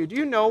available to you. Do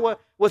you know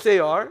what they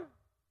are?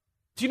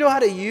 Do you know how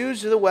to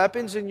use the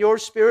weapons in your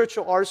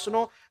spiritual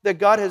arsenal that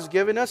God has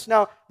given us?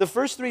 Now, the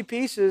first three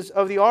pieces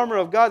of the armor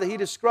of God that he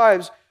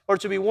describes are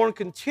to be worn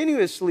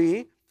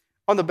continuously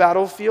on the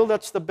battlefield.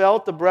 That's the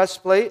belt, the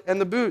breastplate,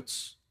 and the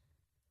boots.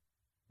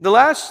 The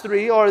last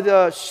three are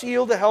the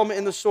shield, the helmet,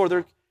 and the sword.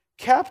 They're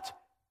kept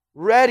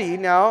ready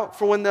now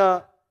for when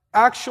the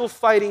actual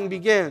fighting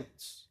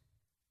begins.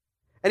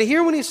 And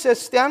here when he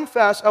says stand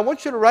fast, I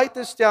want you to write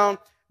this down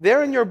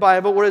there in your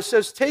Bible where it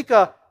says take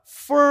a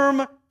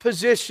firm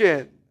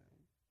position.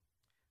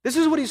 This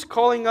is what he's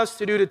calling us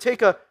to do, to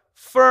take a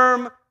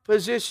firm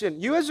position.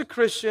 You as a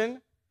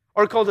Christian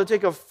are called to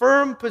take a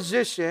firm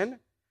position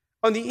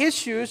on the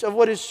issues of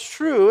what is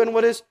true and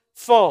what is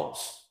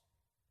false.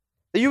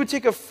 That you would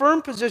take a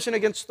firm position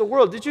against the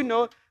world. Did you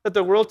know that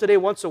the world today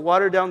wants to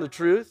water down the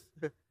truth?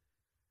 That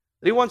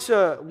he wants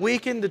to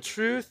weaken the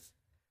truth,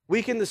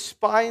 weaken the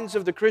spines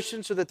of the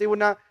Christians so that they would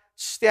not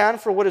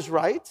stand for what is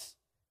right,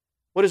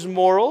 what is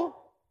moral.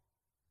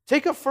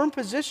 Take a firm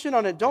position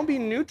on it. Don't be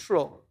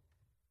neutral.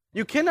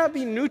 You cannot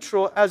be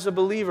neutral as a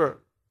believer.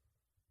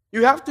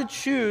 You have to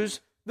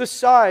choose the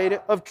side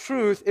of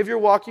truth if you're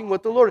walking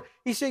with the Lord.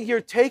 He's saying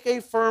here, take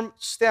a firm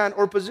stand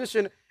or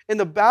position in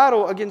the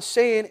battle against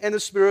Satan and the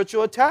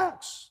spiritual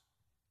attacks.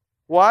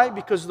 Why?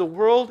 Because the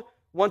world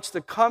wants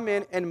to come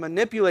in and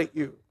manipulate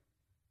you.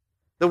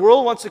 The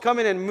world wants to come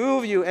in and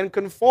move you and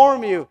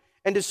conform you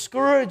and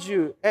discourage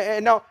you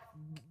and now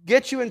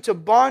get you into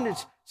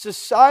bondage.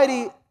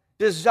 Society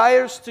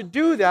desires to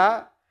do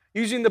that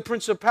using the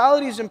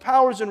principalities and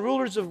powers and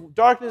rulers of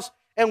darkness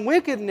and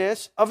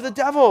wickedness of the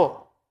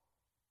devil.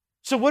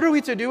 So what are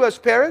we to do as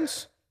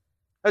parents,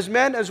 as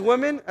men, as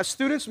women, as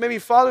students, maybe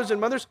fathers and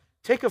mothers?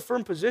 Take a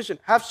firm position.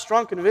 Have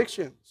strong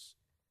convictions.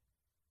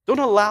 Don't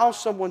allow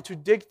someone to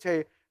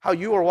dictate how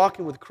you are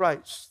walking with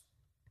Christ.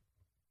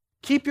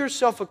 Keep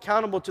yourself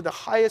accountable to the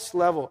highest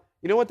level.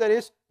 You know what that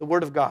is? The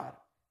Word of God.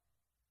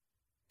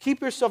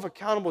 Keep yourself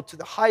accountable to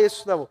the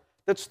highest level.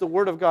 That's the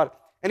Word of God.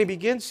 And he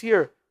begins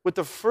here with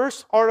the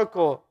first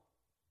article,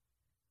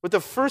 with the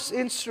first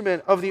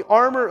instrument of the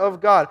armor of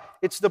God.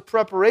 It's the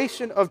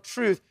preparation of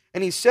truth.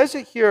 And he says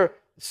it here,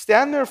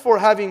 stand therefore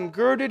having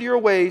girded your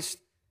waist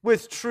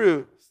with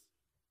truth.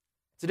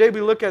 Today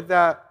we look at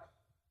that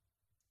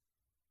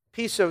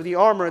piece of the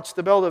armor. It's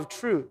the belt of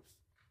truth.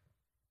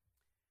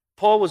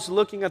 Paul was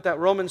looking at that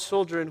Roman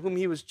soldier in whom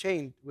he was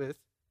chained with.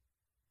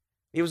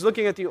 He was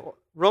looking at the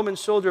Roman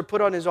soldier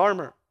put on his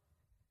armor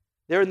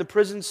there in the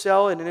prison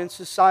cell and in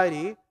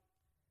society.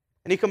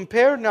 And he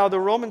compared now the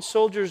Roman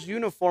soldier's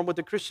uniform with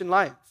the Christian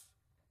life.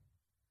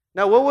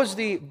 Now, what was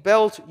the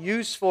belt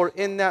used for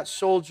in that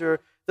soldier?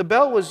 The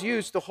belt was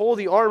used to hold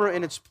the armor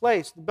in its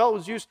place. The belt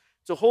was used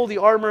to hold the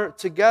armor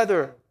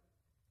together.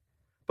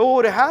 But what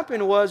would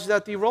happen was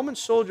that the Roman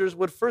soldiers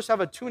would first have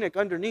a tunic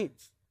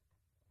underneath.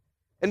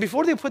 And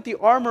before they put the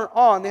armor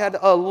on, they had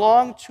a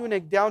long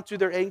tunic down to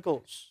their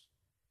ankles.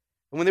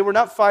 And when they were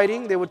not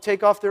fighting, they would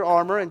take off their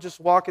armor and just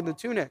walk in the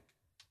tunic.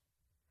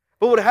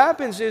 But what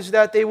happens is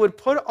that they would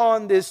put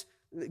on this,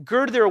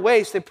 gird their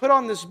waist, they put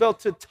on this belt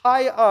to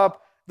tie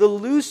up the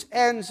loose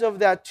ends of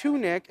that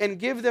tunic and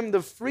give them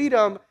the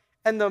freedom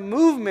and the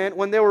movement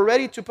when they were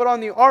ready to put on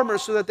the armor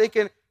so that they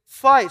can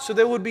fight. So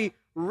they would be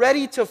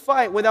ready to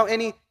fight without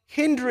any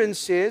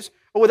hindrances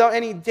or without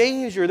any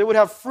danger. They would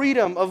have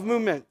freedom of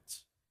movement.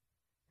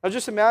 Now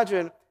just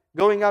imagine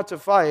going out to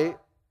fight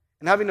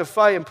and having to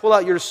fight and pull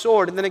out your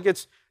sword, and then it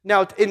gets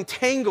now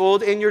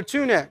entangled in your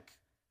tunic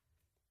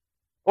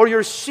or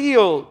your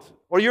shield,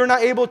 or you're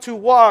not able to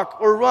walk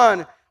or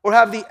run or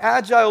have the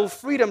agile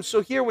freedom.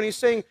 So here when he's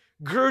saying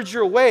gird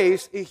your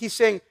waist, he's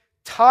saying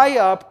tie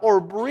up or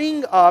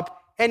bring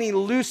up any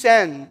loose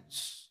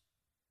ends.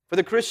 For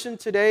the Christian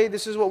today,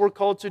 this is what we're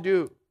called to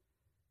do.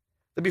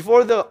 That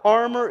before the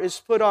armor is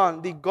put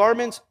on, the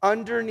garments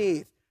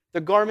underneath,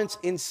 the garments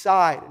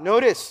inside.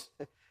 Notice,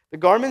 the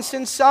garments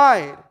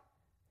inside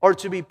are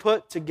to be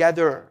put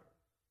together.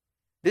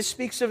 This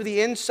speaks of the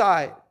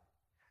inside.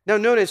 Now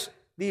notice,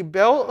 the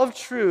belt of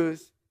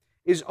truth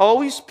is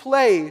always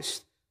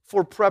placed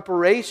for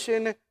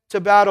preparation to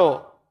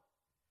battle.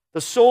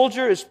 The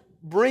soldier is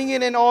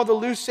bringing in all the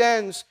loose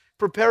ends,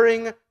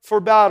 preparing for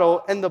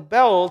battle, and the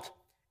belt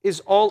is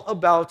all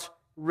about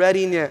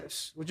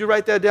readiness. Would you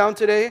write that down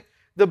today?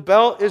 The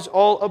belt is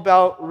all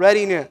about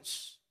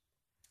readiness.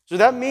 So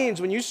that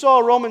means when you saw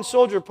a Roman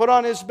soldier put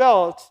on his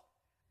belt,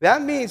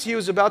 that means he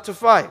was about to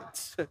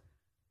fight.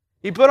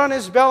 He put on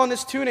his belt and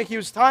his tunic. He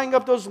was tying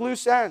up those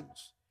loose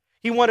ends.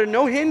 He wanted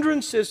no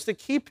hindrances to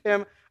keep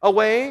him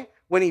away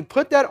when he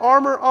put that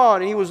armor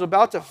on and he was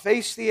about to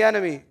face the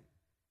enemy.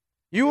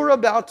 You are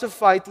about to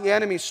fight the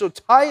enemy. So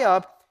tie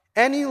up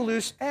any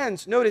loose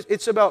ends. Notice,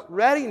 it's about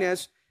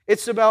readiness.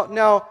 It's about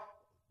now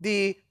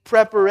the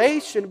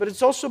preparation, but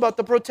it's also about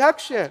the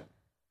protection.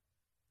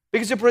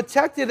 Because it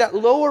protected that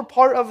lower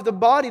part of the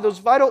body, those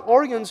vital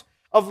organs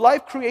of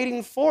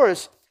life-creating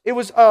force. It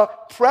was a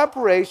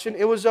preparation.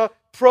 It was a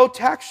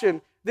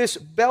protection. This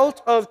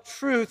belt of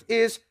truth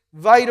is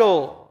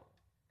vital.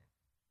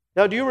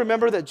 Now, do you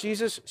remember that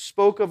Jesus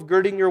spoke of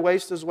girding your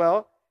waist as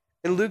well?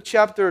 In Luke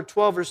chapter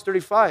 12, verse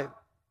 35,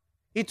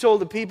 he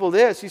told the people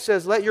this. He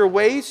says, let your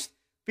waist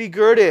be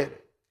girded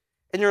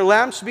and your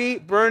lamps be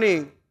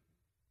burning.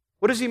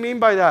 What does he mean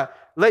by that?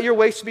 Let your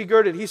waist be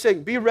girded. He's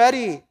saying, be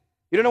ready.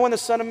 You don't know when the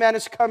Son of Man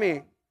is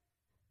coming.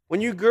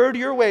 When you gird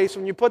your waist,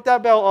 when you put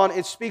that belt on,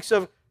 it speaks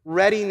of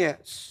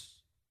readiness.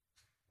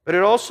 But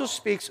it also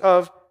speaks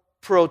of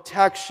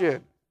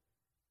protection.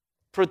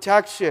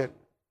 Protection.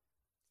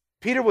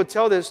 Peter would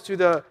tell this to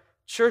the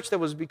church that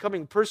was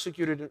becoming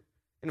persecuted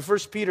in 1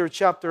 Peter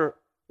chapter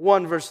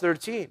 1, verse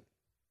 13.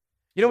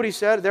 You know what he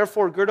said?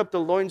 Therefore, gird up the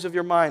loins of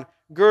your mind.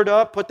 Gird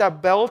up, put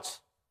that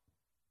belt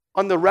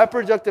on the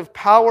reproductive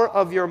power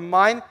of your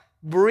mind.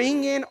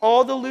 Bring in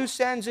all the loose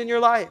ends in your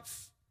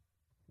life.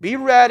 Be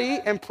ready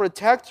and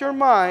protect your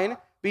mind.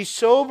 Be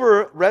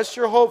sober. Rest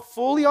your hope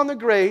fully on the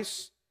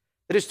grace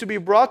that is to be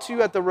brought to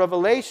you at the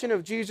revelation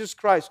of Jesus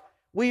Christ.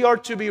 We are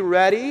to be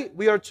ready.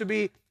 We are to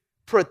be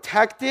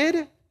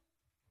protected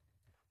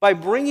by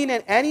bringing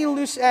in any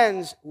loose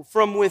ends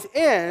from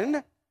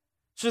within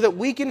so that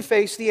we can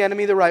face the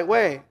enemy the right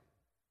way.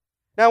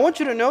 Now, I want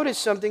you to notice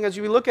something as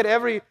you look at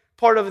every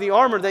part of the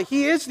armor, that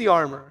He is the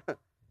armor.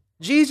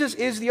 Jesus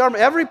is the armor.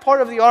 Every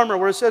part of the armor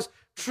where it says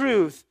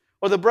truth,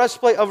 or the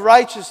breastplate of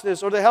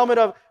righteousness, or the helmet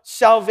of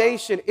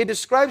salvation, it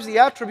describes the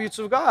attributes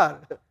of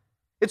God.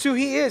 It's who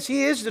He is.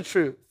 He is the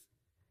truth.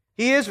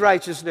 He is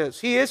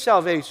righteousness. He is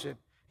salvation.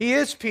 He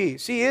is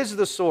peace. He is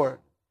the sword.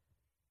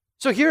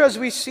 So here as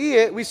we see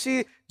it, we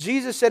see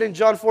Jesus said in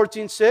John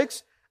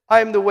 14:6,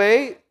 I am the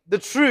way, the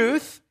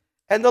truth,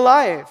 and the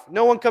life.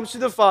 No one comes to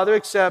the Father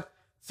except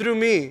through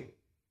me.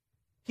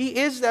 He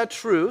is that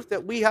truth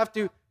that we have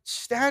to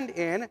stand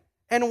in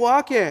and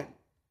walk in.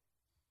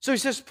 So he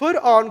says, put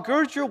on,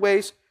 gird your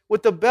waist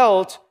with the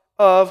belt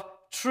of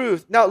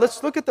truth. Now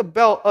let's look at the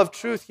belt of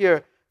truth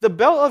here. The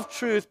belt of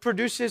truth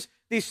produces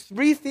these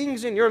three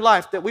things in your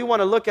life that we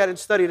want to look at and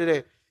study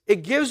today.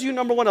 It gives you,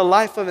 number one, a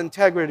life of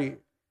integrity,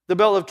 the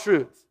belt of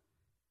truth.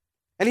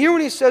 And here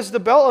when he says the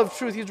belt of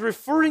truth, he's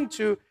referring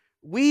to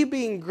we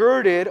being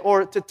girded,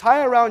 or to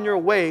tie around your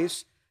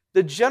waist,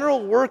 the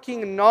general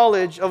working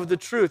knowledge of the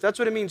truth. That's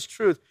what it means,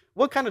 truth.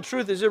 What kind of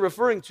truth is it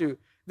referring to?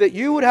 That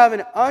you would have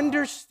an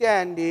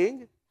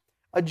understanding,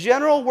 a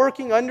general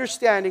working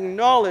understanding,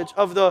 knowledge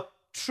of the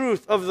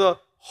truth, of the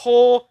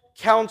whole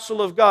counsel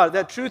of God.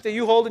 That truth that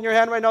you hold in your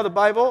hand right now, the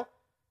Bible,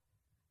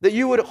 that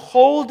you would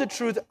hold the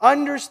truth,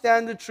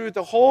 understand the truth,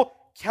 the whole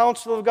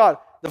counsel of God.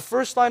 The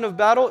first line of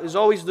battle is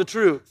always the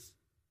truth.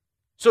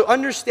 So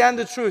understand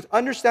the truth,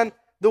 understand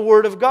the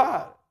Word of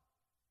God.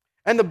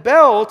 And the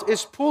belt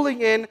is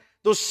pulling in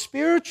those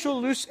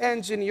spiritual loose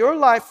ends in your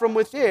life from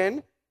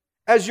within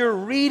as you're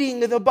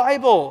reading the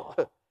Bible.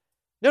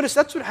 Notice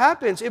that's what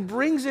happens. It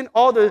brings in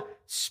all the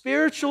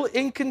spiritual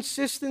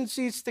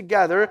inconsistencies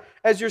together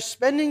as you're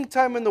spending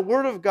time in the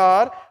Word of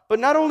God. But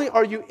not only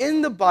are you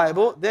in the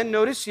Bible, then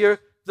notice here,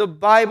 the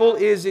Bible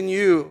is in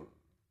you.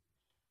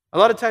 A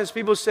lot of times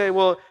people say,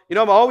 well,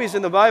 I'm always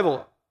in the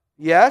Bible.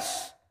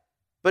 Yes,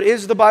 but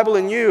is the Bible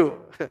in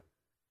you?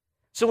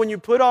 So when you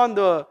put on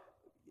the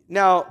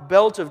now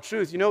belt of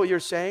truth, you know what you're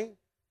saying?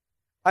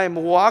 I am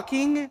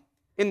walking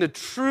in the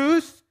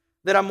truth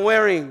that I'm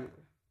wearing.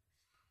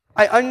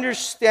 I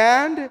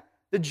understand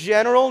the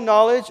general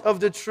knowledge of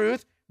the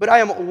truth, but I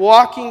am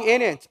walking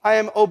in it. I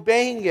am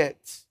obeying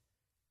it.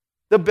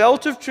 The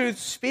belt of truth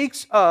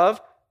speaks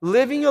of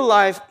living a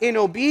life in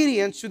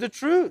obedience to the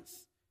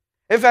truth.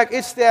 In fact,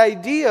 it's the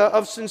idea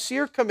of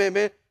sincere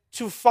commitment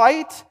to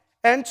fight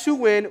and to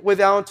win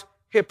without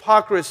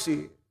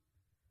hypocrisy.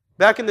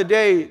 Back in the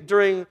day,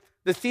 during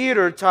the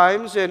theater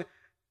times and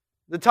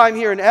the time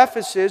here in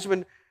Ephesus,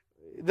 when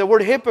the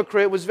word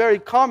hypocrite was very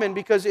common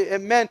because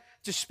it meant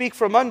to speak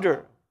from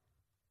under.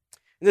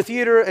 In the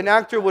theater, an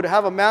actor would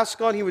have a mask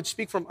on. He would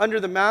speak from under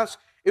the mask.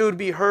 It would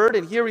be heard.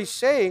 And here he's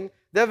saying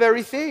that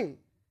very thing.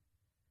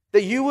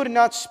 That you would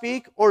not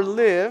speak or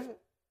live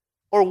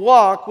or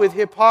walk with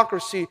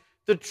hypocrisy.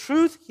 The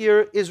truth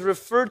here is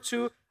referred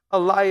to a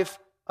life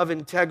of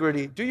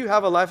integrity. Do you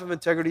have a life of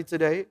integrity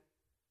today?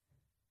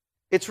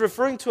 It's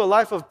referring to a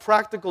life of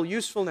practical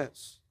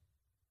usefulness,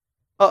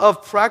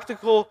 of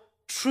practical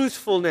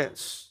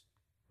truthfulness,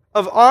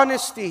 of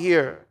honesty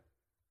here.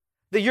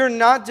 That you're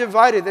not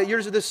divided, that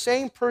you're the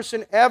same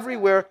person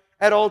everywhere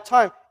at all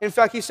time. In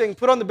fact, he's saying,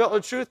 put on the belt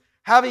of truth,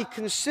 have a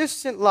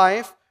consistent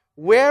life,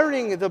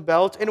 wearing the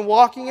belt and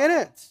walking in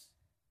it.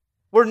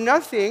 Where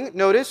nothing,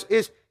 notice,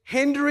 is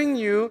hindering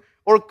you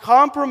or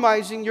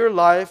compromising your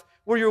life,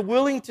 where you're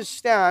willing to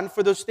stand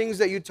for those things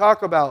that you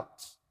talk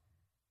about.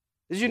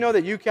 Did you know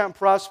that you can't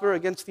prosper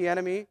against the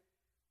enemy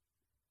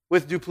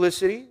with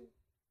duplicity?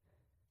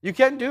 You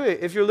can't do it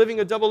if you're living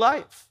a double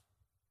life.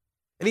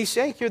 And he's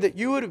saying here that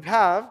you would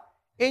have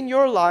in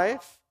your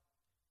life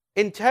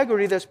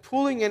integrity that's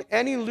pulling in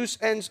any loose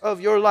ends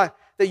of your life,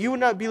 that you would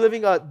not be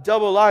living a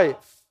double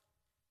life.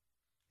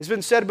 It's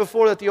been said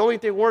before that the only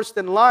thing worse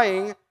than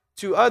lying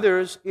to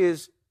others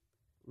is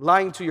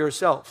lying to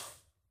yourself.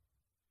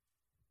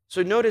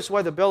 So notice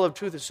why the belt of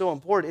truth is so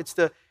important. It's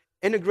the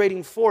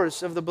integrating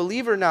force of the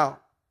believer now.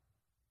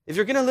 If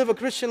you're going to live a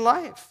Christian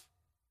life.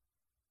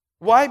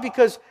 Why?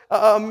 Because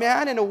a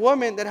man and a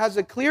woman that has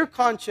a clear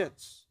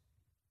conscience,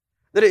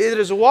 that it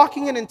is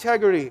walking in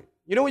integrity.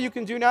 You know what you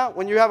can do now?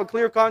 When you have a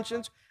clear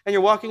conscience and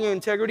you're walking in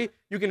integrity,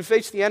 you can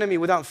face the enemy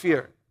without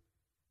fear.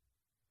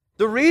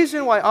 The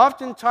reason why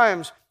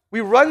oftentimes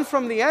we run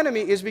from the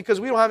enemy is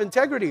because we don't have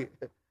integrity.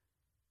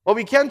 Why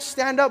we can't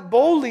stand up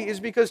boldly is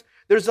because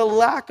there's a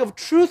lack of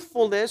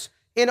truthfulness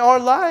in our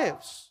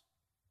lives.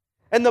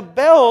 And the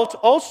belt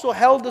also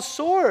held the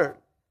sword.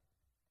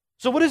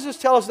 So what does this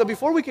tell us? That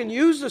before we can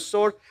use the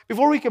sword,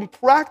 before we can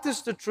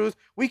practice the truth,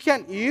 we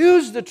can't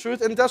use the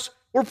truth, and thus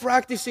we're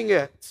practicing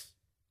it.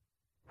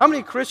 How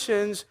many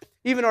Christians,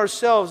 even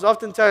ourselves,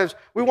 oftentimes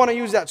we want to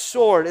use that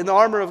sword in the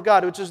armor of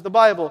God, which is the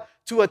Bible,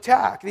 to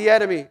attack the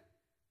enemy.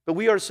 But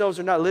we ourselves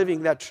are not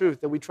living that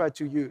truth that we try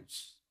to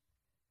use.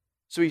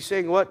 So he's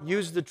saying what?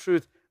 Use the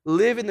truth,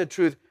 live in the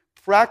truth,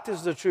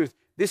 practice the truth.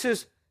 This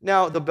is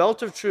now the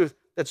belt of truth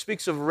that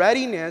speaks of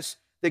readiness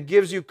that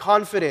gives you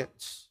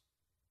confidence.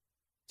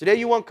 Today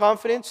you want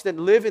confidence?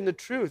 Then live in the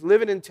truth,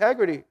 live in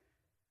integrity.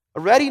 A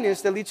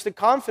readiness that leads to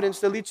confidence,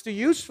 that leads to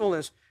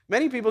usefulness.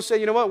 Many people say,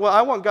 you know what? Well,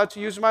 I want God to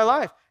use my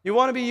life. You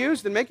want to be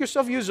used? Then make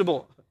yourself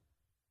usable.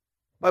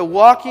 By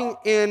walking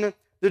in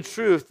the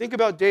truth. Think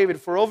about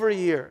David for over a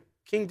year,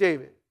 King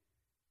David.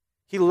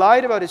 He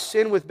lied about his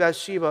sin with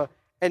Bathsheba,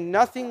 and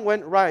nothing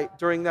went right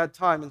during that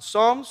time. In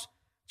Psalms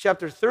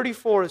chapter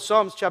 34,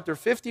 Psalms chapter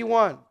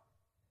 51,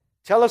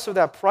 tell us of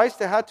that price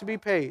that had to be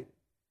paid.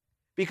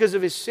 Because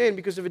of his sin,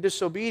 because of his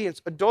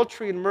disobedience,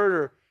 adultery and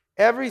murder,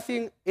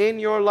 everything in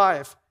your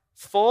life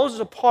falls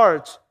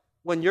apart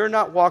when you're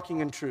not walking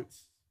in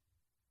truth.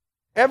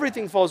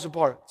 Everything falls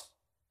apart.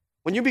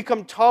 When you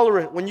become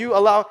tolerant, when you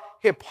allow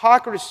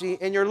hypocrisy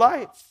in your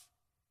life.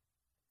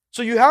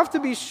 So you have to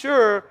be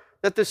sure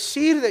that the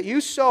seed that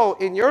you sow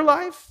in your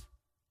life,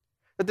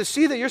 that the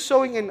seed that you're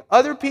sowing in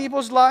other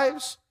people's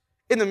lives,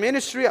 in the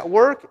ministry, at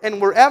work, and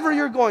wherever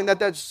you're going,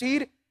 that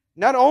seed,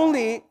 not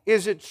only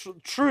is it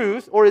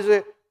truth, or is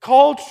it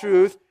called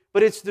truth,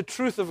 but it's the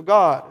truth of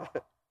God.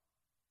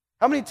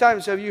 How many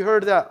times have you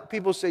heard that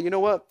people say, you know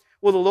what?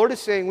 Well, the Lord is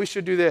saying we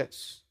should do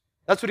this.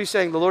 That's what he's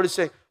saying. The Lord is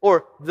saying,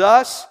 or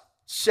thus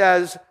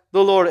says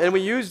the Lord. And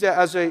we use that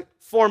as a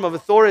form of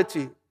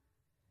authority.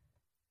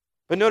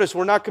 But notice,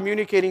 we're not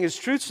communicating his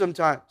truth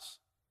sometimes.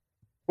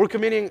 We're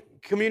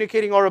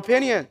communicating our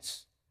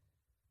opinions.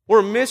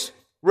 We're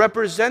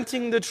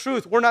misrepresenting the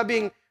truth. We're not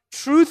being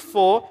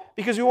truthful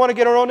because we want to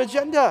get our own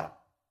agenda.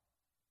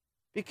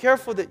 Be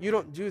careful that you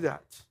don't do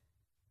that.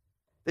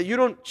 That you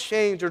don't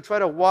change or try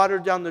to water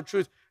down the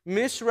truth,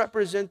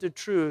 misrepresent the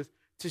truth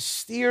to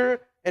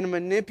steer and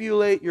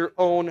manipulate your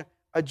own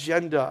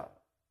agenda.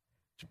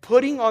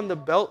 Putting on the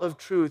belt of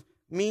truth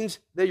means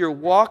that you're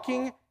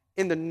walking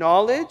in the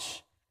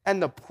knowledge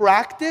and the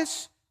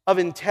practice of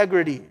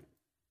integrity.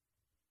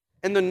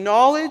 And the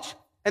knowledge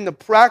and the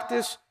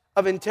practice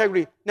of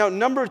integrity. Now,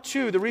 number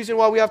two, the reason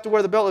why we have to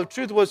wear the belt of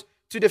truth was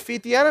to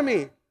defeat the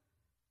enemy.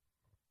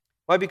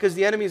 Why? Because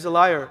the enemy is a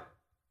liar,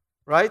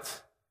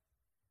 right?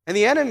 And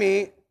the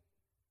enemy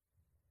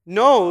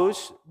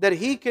knows that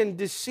he can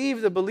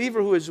deceive the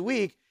believer who is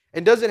weak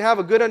and doesn't have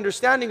a good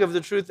understanding of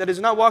the truth, that is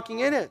not walking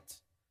in it.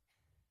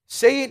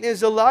 Satan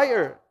is a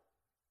liar.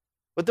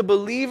 But the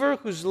believer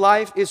whose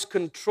life is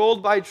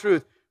controlled by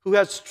truth, who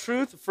has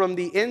truth from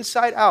the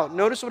inside out,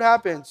 notice what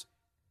happens.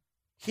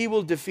 He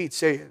will defeat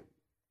Satan.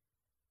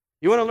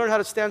 You want to learn how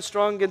to stand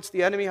strong against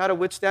the enemy, how to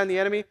withstand the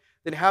enemy?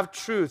 Then have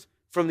truth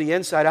from the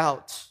inside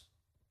out.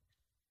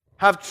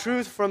 Have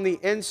truth from the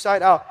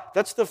inside out.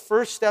 That's the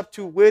first step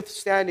to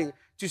withstanding.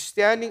 To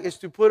standing is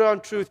to put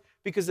on truth,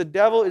 because the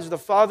devil is the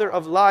father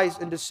of lies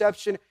and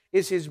deception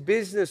is his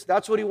business.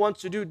 That's what he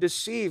wants to do,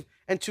 deceive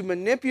and to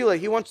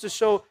manipulate. He wants to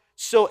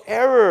sow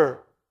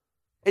error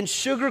and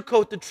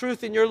sugarcoat the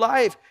truth in your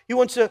life. He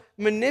wants to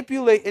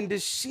manipulate and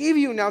deceive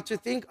you now to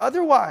think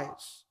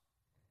otherwise.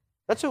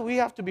 That's what we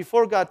have to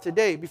before God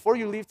today, before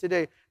you leave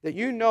today, that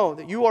you know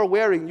that you are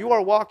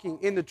walking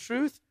in the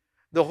truth,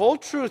 the whole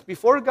truth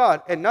before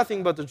God, and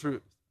nothing but the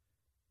truth.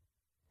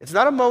 It's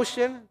not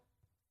emotion.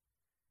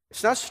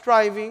 It's not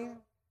striving.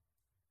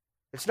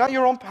 It's not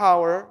your own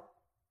power.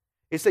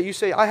 It's that you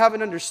say, I have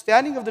an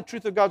understanding of the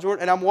truth of God's word,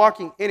 and I'm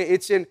walking in it.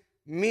 It's in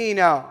me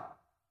now.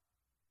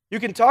 You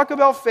can talk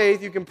about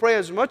faith, you can pray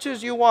as much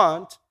as you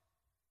want,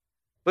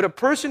 but a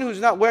person who's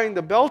not wearing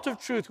the belt of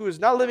truth, who is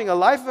not living a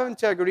life of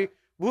integrity,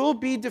 will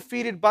be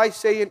defeated by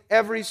Satan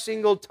every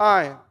single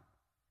time.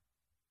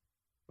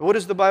 What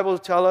does the Bible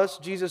tell us?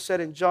 Jesus said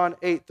in John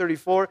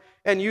 8:34,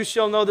 and you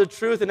shall know the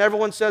truth, and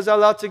everyone says out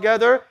loud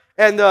together,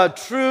 and the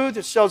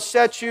truth shall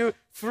set you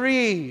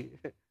free.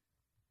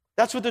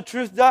 That's what the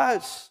truth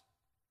does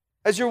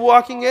as you're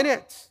walking in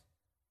it.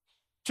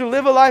 To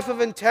live a life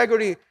of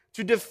integrity,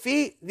 to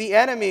defeat the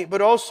enemy,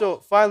 but also,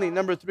 finally,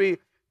 number 3,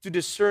 to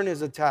discern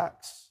his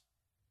attacks.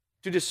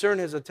 To discern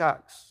his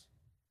attacks.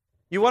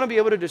 You want to be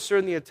able to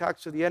discern the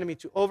attacks of the enemy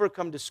to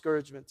overcome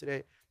discouragement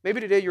today.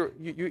 Maybe today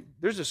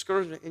there's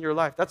discouragement in your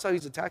life. That's how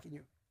he's attacking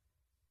you.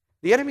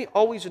 The enemy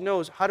always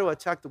knows how to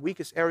attack the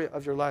weakest area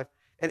of your life.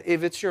 And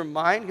if it's your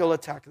mind, he'll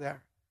attack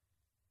there.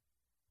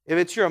 If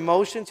it's your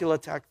emotions, he'll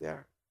attack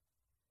there.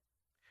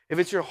 If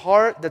it's your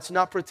heart that's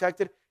not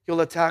protected,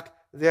 he'll attack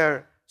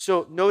there.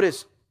 So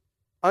notice,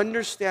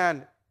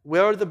 understand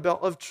where the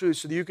belt of truth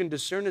so that you can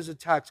discern his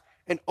attacks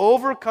and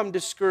overcome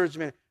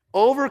discouragement,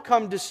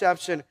 overcome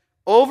deception,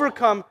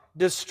 overcome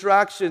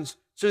distractions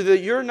so that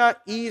you're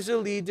not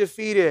easily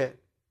defeated.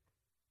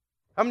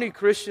 How many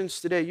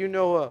Christians today you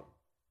know of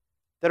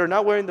that are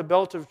not wearing the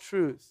belt of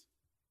truth?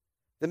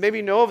 That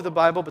maybe know of the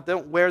Bible, but they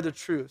don't wear the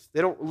truth.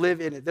 They don't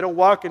live in it. They don't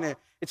walk in it.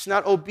 It's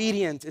not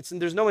obedient.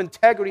 There's no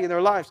integrity in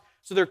their lives.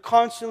 So they're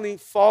constantly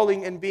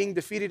falling and being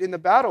defeated in the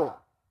battle.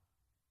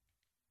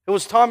 It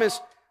was Thomas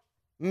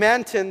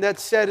Manton that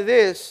said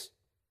this.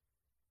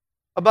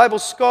 A Bible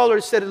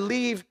scholar said,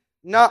 leave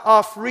not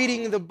off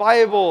reading the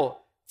Bible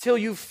till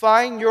you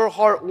find your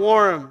heart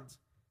warmed.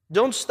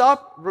 Don't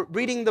stop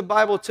reading the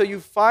Bible till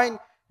you find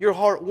your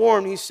heart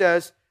warmed, he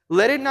says.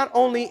 Let it not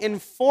only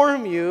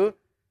inform you,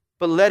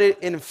 but let it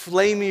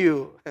inflame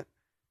you.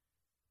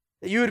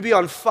 That you would be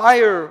on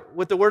fire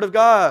with the Word of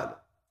God.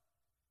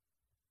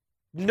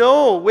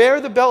 No, wear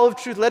the belt of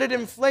truth. Let it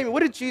inflame you.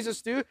 What did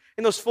Jesus do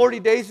in those 40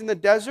 days in the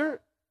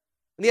desert?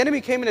 And the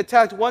enemy came and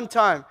attacked one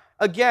time,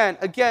 again,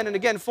 and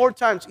again, 4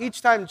 times.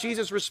 Each time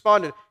Jesus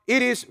responded,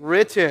 it is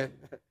written.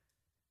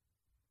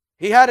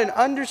 He had an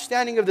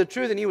understanding of the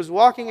truth and he was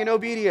walking in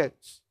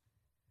obedience.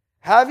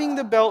 Having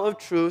the belt of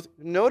truth,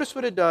 notice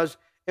what it does,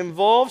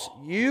 involves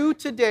you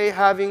today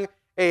having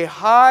a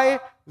high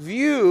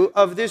view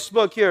of this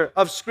book here,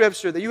 of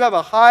Scripture, that you have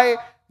a high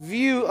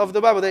view of the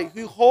Bible, that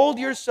you hold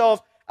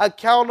yourself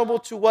accountable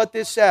to what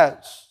this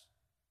says.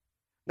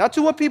 Not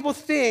to what people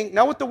think,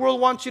 not what the world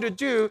wants you to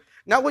do,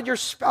 not what your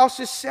spouse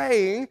is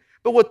saying,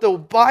 but what the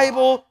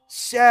Bible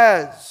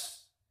says.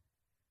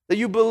 That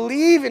you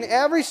believe in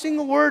every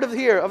single word of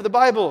the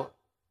Bible,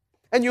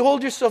 and you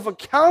hold yourself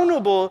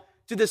accountable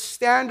to the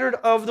standard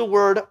of the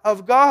Word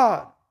of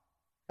God.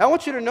 I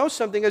want you to know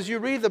something as you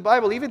read the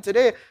Bible, even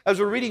today,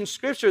 as we're reading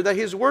Scripture, that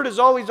His Word is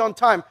always on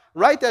time.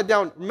 Write that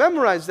down.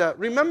 Memorize that.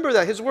 Remember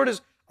that. His Word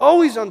is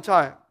always on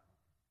time.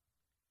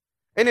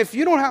 And if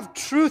you don't have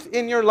truth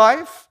in your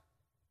life,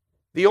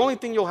 the only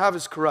thing you'll have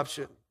is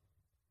corruption.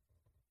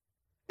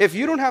 If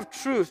you don't have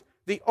truth,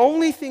 the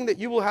only thing that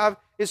you will have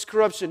is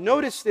corruption.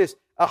 Notice this.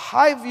 A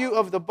high view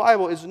of the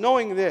Bible is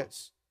knowing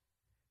this,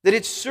 that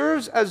it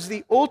serves as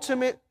the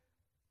ultimate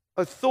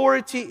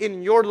authority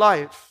in your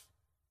life,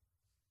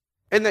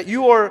 and that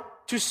you are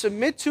to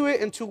submit to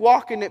it and to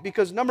walk in it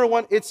because, number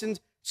one, it's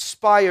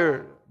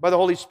inspired by the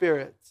Holy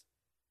Spirit.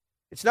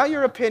 It's not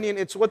your opinion,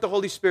 it's what the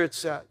Holy Spirit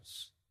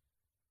says.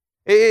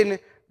 In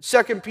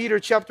 2 Peter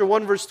chapter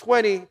 1, verse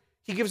 20,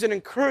 he gives an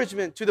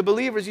encouragement to the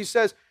believers. He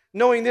says,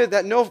 knowing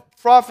that no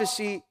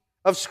prophecy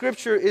of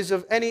Scripture is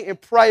of any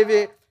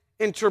private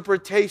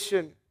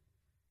interpretation.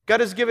 God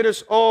has given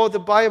us all the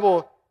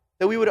Bible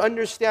that we would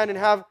understand and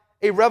have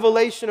a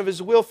revelation of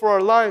His will for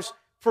our lives.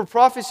 For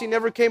prophecy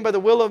never came by the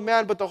will of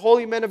man, but the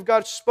holy men of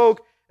God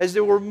spoke as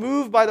they were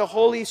moved by the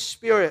Holy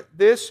Spirit.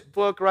 This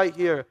book right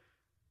here,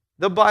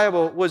 the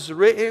Bible, was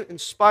written,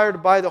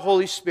 inspired by the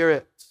Holy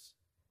Spirit.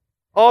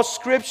 All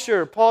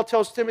Scripture, Paul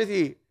tells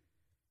Timothy,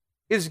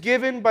 is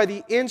given by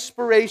the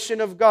inspiration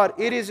of God.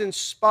 It is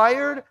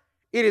inspired,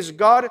 it is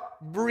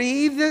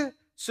God-breathed,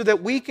 so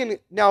that we can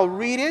now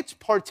read it,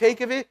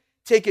 partake of it,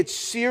 take it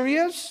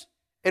serious,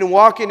 and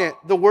walk in it,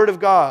 the Word of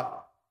God.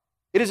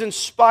 It is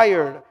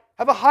inspired.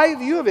 Have a high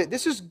view of it.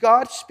 This is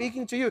God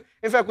speaking to you.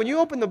 In fact, when you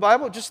open the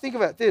Bible, just think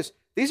about this.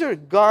 These are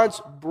God's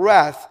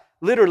breath,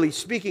 literally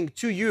speaking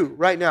to you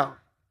right now.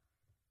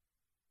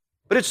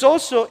 But it's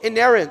also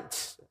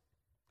inerrant.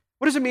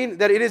 What does it mean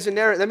that it is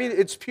inerrant? That means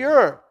it's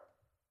pure.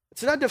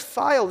 It's not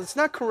defiled. It's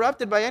not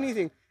corrupted by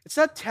anything. It's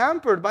not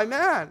tampered by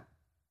man.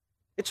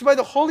 It's by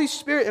the Holy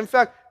Spirit. In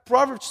fact,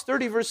 Proverbs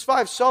 30, verse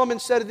 5, Solomon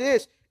said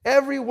this,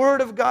 every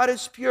word of God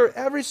is pure.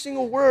 Every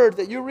single word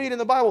that you read in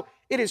the Bible,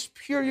 it is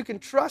pure. You can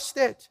trust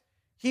it.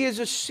 He is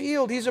a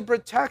shield. He's a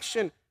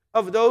protection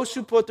of those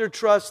who put their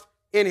trust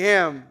in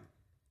Him.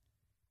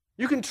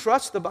 You can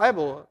trust the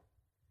Bible.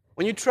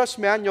 When you trust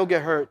man, you'll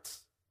get hurt.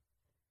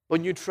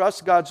 When you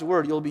trust God's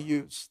Word, you'll be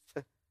used.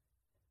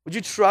 Would you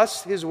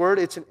trust His Word?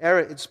 It's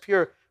inerrant, it's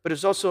pure, but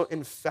it's also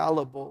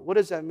infallible. What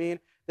does that mean?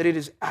 That it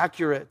is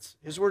accurate.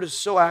 His Word is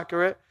so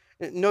accurate.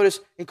 Notice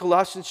in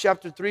Colossians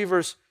chapter 3,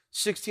 verse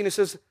 16, it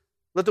says,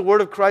 let the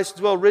word of Christ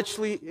dwell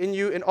richly in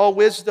you in all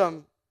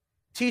wisdom,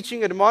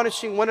 teaching,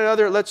 admonishing one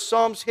another. Let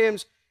psalms,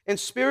 hymns, and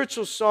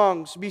spiritual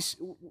songs be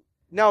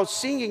now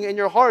singing in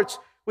your hearts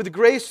with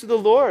grace to the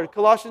Lord.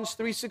 Colossians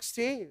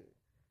 3:16.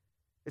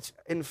 It's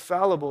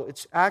infallible.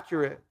 It's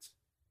accurate.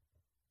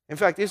 In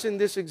fact, isn't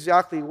this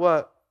exactly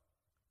what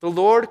the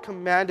Lord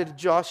commanded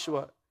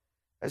Joshua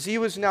as he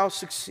was now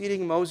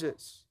succeeding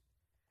Moses?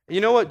 And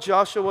you know what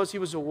Joshua was? He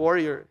was a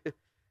warrior.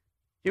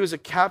 He was a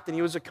captain.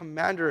 He was a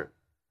commander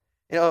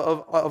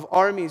of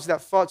armies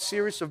that fought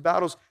series of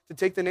battles to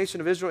take the nation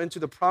of Israel into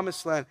the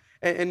promised land.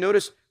 And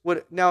notice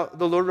what now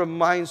the Lord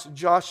reminds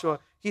Joshua.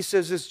 He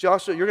says this,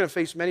 Joshua, you're going to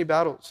face many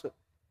battles.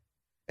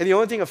 And the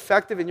only thing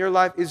effective in your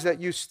life is that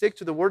you stick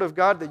to the Word of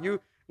God, that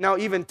you now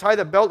even tie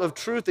the belt of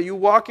truth, that you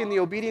walk in the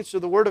obedience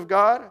to the Word of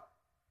God,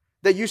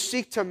 that you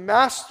seek to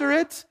master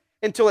it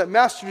until it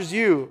masters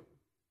you.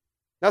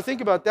 Now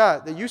think about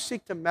that you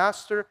seek to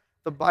master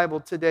the Bible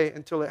today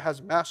until it has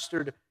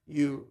mastered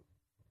you.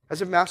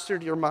 Has it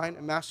mastered your mind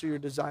and mastered your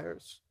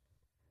desires?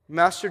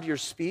 Mastered your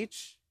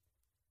speech?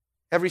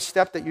 Every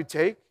step that you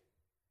take?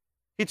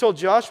 He told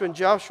Joshua in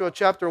Joshua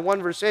chapter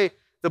 1 verse 8,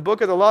 the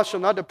book of the law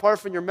shall not depart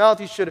from your mouth.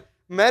 You should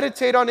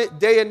meditate on it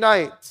day and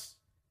night.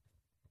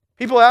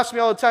 People ask me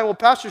all the time, well,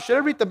 Pastor, should I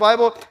read the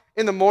Bible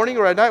in the morning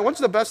or at night? When's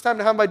the best time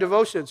to have my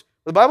devotions?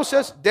 The Bible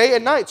says day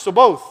and night, so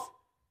both.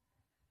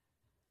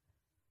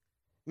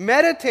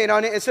 Meditate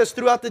on it. It says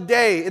throughout the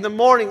day, in the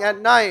morning,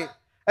 at night,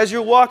 as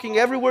you're walking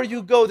everywhere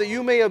you go, that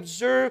you may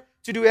observe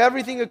to do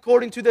everything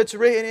according to that's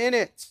written in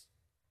it.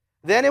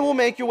 Then it will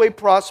make your way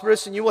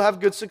prosperous and you will have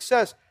good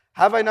success.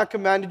 Have I not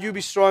commanded you, be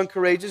strong and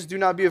courageous? Do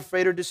not be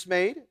afraid or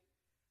dismayed.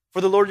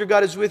 For the Lord your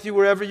God is with you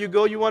wherever you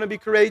go. You want to be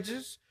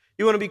courageous?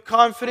 You want to be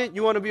confident?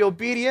 You want to be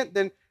obedient?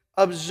 Then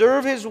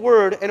observe His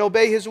word and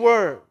obey His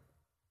word.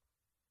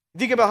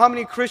 Think about how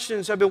many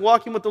Christians have been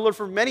walking with the Lord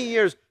for many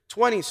years,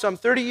 20, some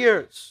 30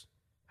 years,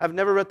 have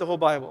never read the whole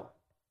Bible.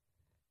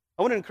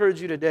 I want to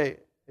encourage you today,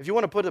 if you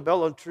want to put a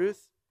belt on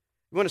truth,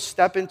 you want to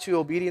step into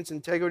obedience,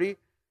 integrity,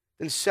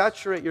 then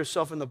saturate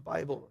yourself in the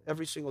Bible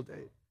every single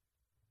day.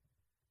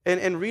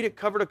 And read it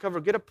cover to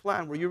cover. Get a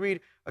plan where you read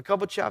a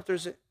couple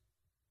chapters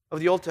of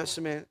the Old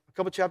Testament, a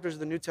couple chapters of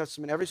the New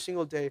Testament every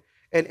single day.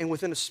 And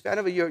within a span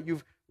of a year,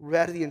 you've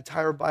read the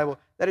entire Bible.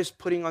 That is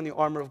putting on the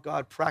armor of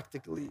God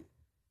practically.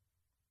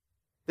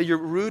 That you're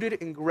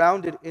rooted and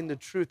grounded in the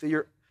truth. That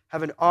you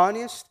have an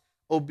honest,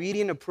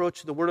 obedient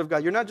approach to the Word of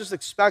God. You're not just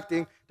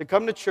expecting to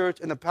come to church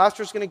and the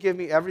pastor's going to give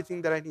me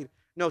everything that I need.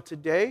 No,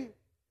 today,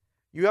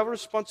 you have a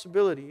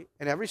responsibility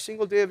in every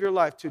single day of your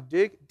life to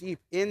dig deep,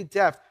 in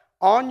depth,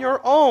 on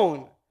your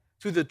own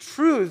to the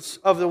truths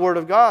of the Word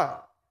of God.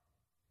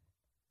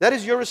 That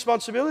is your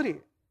responsibility.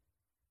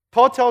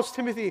 Paul tells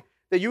Timothy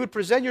that you would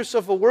present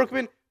yourself a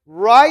workman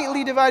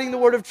rightly dividing the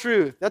word of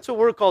truth. That's what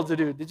we're called to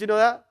do. Did you know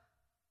that?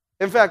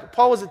 In fact,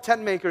 Paul was a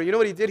tent maker. You know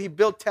what he did? He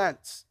built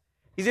tents.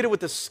 He did it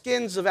with the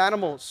skins of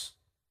animals.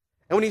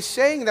 And when he's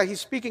saying that, he's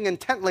speaking in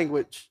tent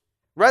language.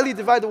 Rightly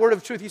divide the word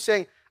of truth. He's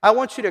saying, I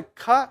want you to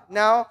cut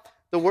now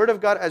the word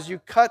of God as you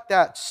cut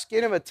that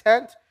skin of a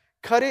tent.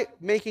 Cut it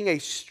making a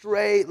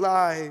straight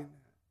line.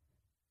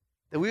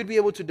 That we would be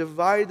able to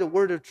divide the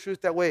word of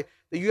truth that way.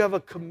 That you have a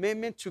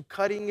commitment to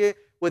cutting it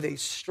with a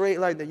straight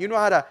line. That you know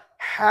how to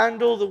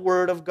handle the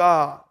word of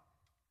God.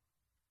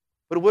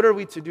 But what are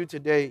we to do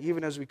today,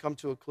 even as we come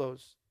to a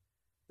close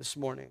this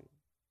morning?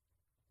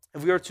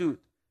 If we are to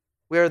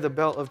wear the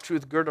belt of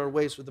truth, gird our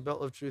waist with the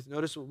belt of truth,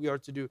 notice what we are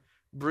to do.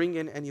 Bring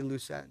in any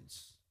loose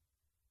ends.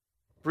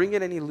 Bring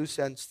in any loose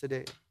ends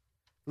today.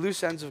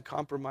 Loose ends of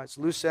compromise,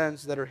 loose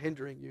ends that are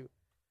hindering you,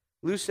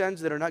 loose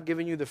ends that are not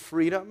giving you the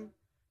freedom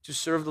to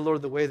serve the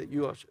Lord the way that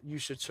you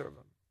should serve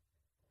Him.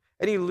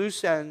 Any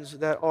loose ends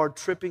that are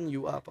tripping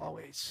you up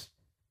always,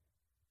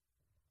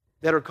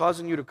 that are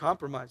causing you to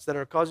compromise, that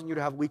are causing you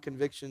to have weak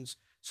convictions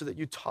so that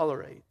you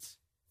tolerate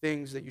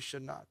things that you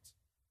should not.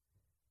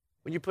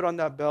 When you put on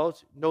that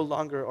belt, no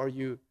longer are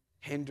you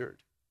hindered.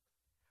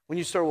 When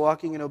you start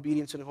walking in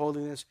obedience and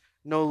holiness,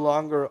 no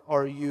longer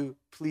are you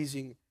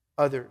pleasing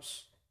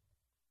others.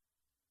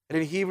 And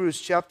in Hebrews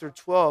chapter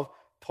 12,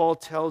 Paul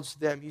tells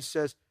them, he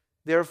says,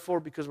 therefore,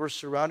 because we're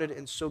surrounded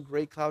in so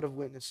great cloud of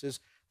witnesses,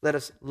 let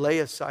us lay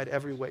aside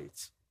every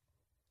weight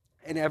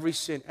and every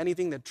sin,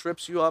 anything that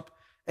trips you up,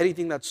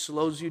 anything that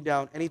slows you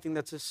down, anything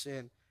that's a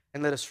sin,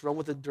 and let us run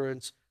with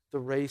endurance the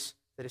race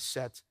that is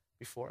set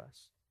before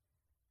us.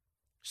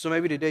 So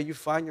maybe today you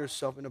find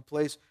yourself in a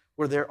place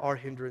where there are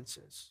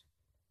hindrances,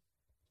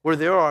 where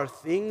there are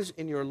things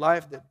in your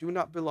life that do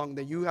not belong,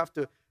 that you have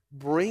to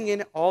bring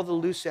in all the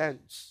loose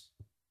ends.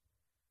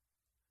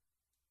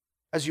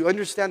 As you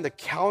understand the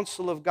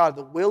counsel of God,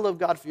 the will of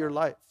God for your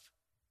life,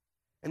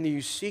 and that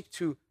you seek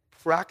to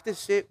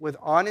practice it with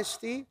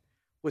honesty,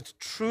 with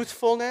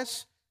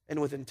truthfulness, and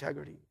with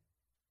integrity.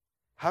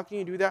 How can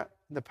you do that?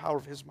 In the power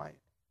of His might.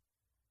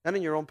 Not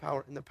in your own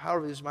power, in the power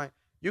of His might.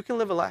 You can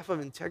live a life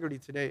of integrity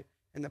today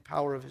in the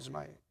power of His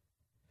might.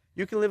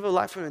 You can live a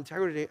life of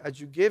integrity as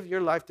you give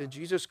your life to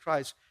Jesus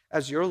Christ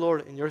as your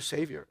Lord and your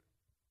Savior.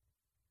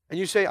 And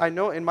you say, I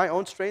know in my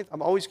own strength,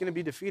 I'm always going to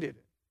be defeated.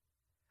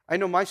 I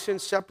know my sin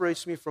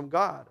separates me from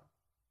God.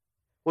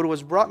 What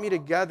has brought me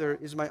together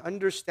is my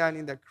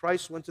understanding that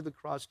Christ went to the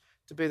cross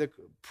to pay the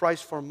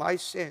price for my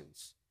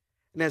sins.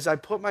 And as I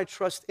put my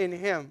trust in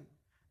Him,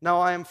 now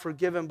I am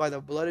forgiven by the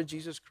blood of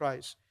Jesus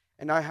Christ,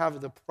 and I have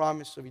the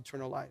promise of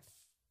eternal life.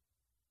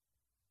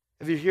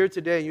 If you're here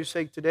today and you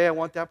say, today I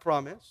want that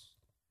promise,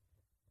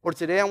 or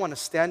today I want to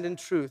stand in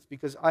truth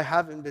because I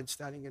haven't been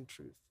standing in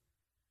truth.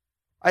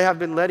 I have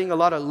been letting a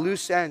lot of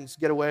loose ends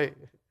get away.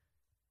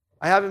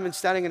 I haven't been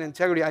standing in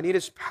integrity. I need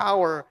His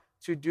power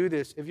to do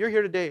this. If you're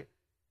here today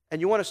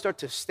and you want to start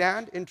to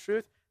stand in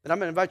truth, then I'm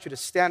going to invite you to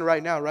stand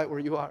right now, right where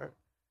you are.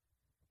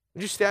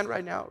 Would you stand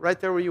right now, right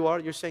there where you are?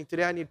 You're saying,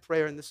 today I need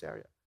prayer in this area.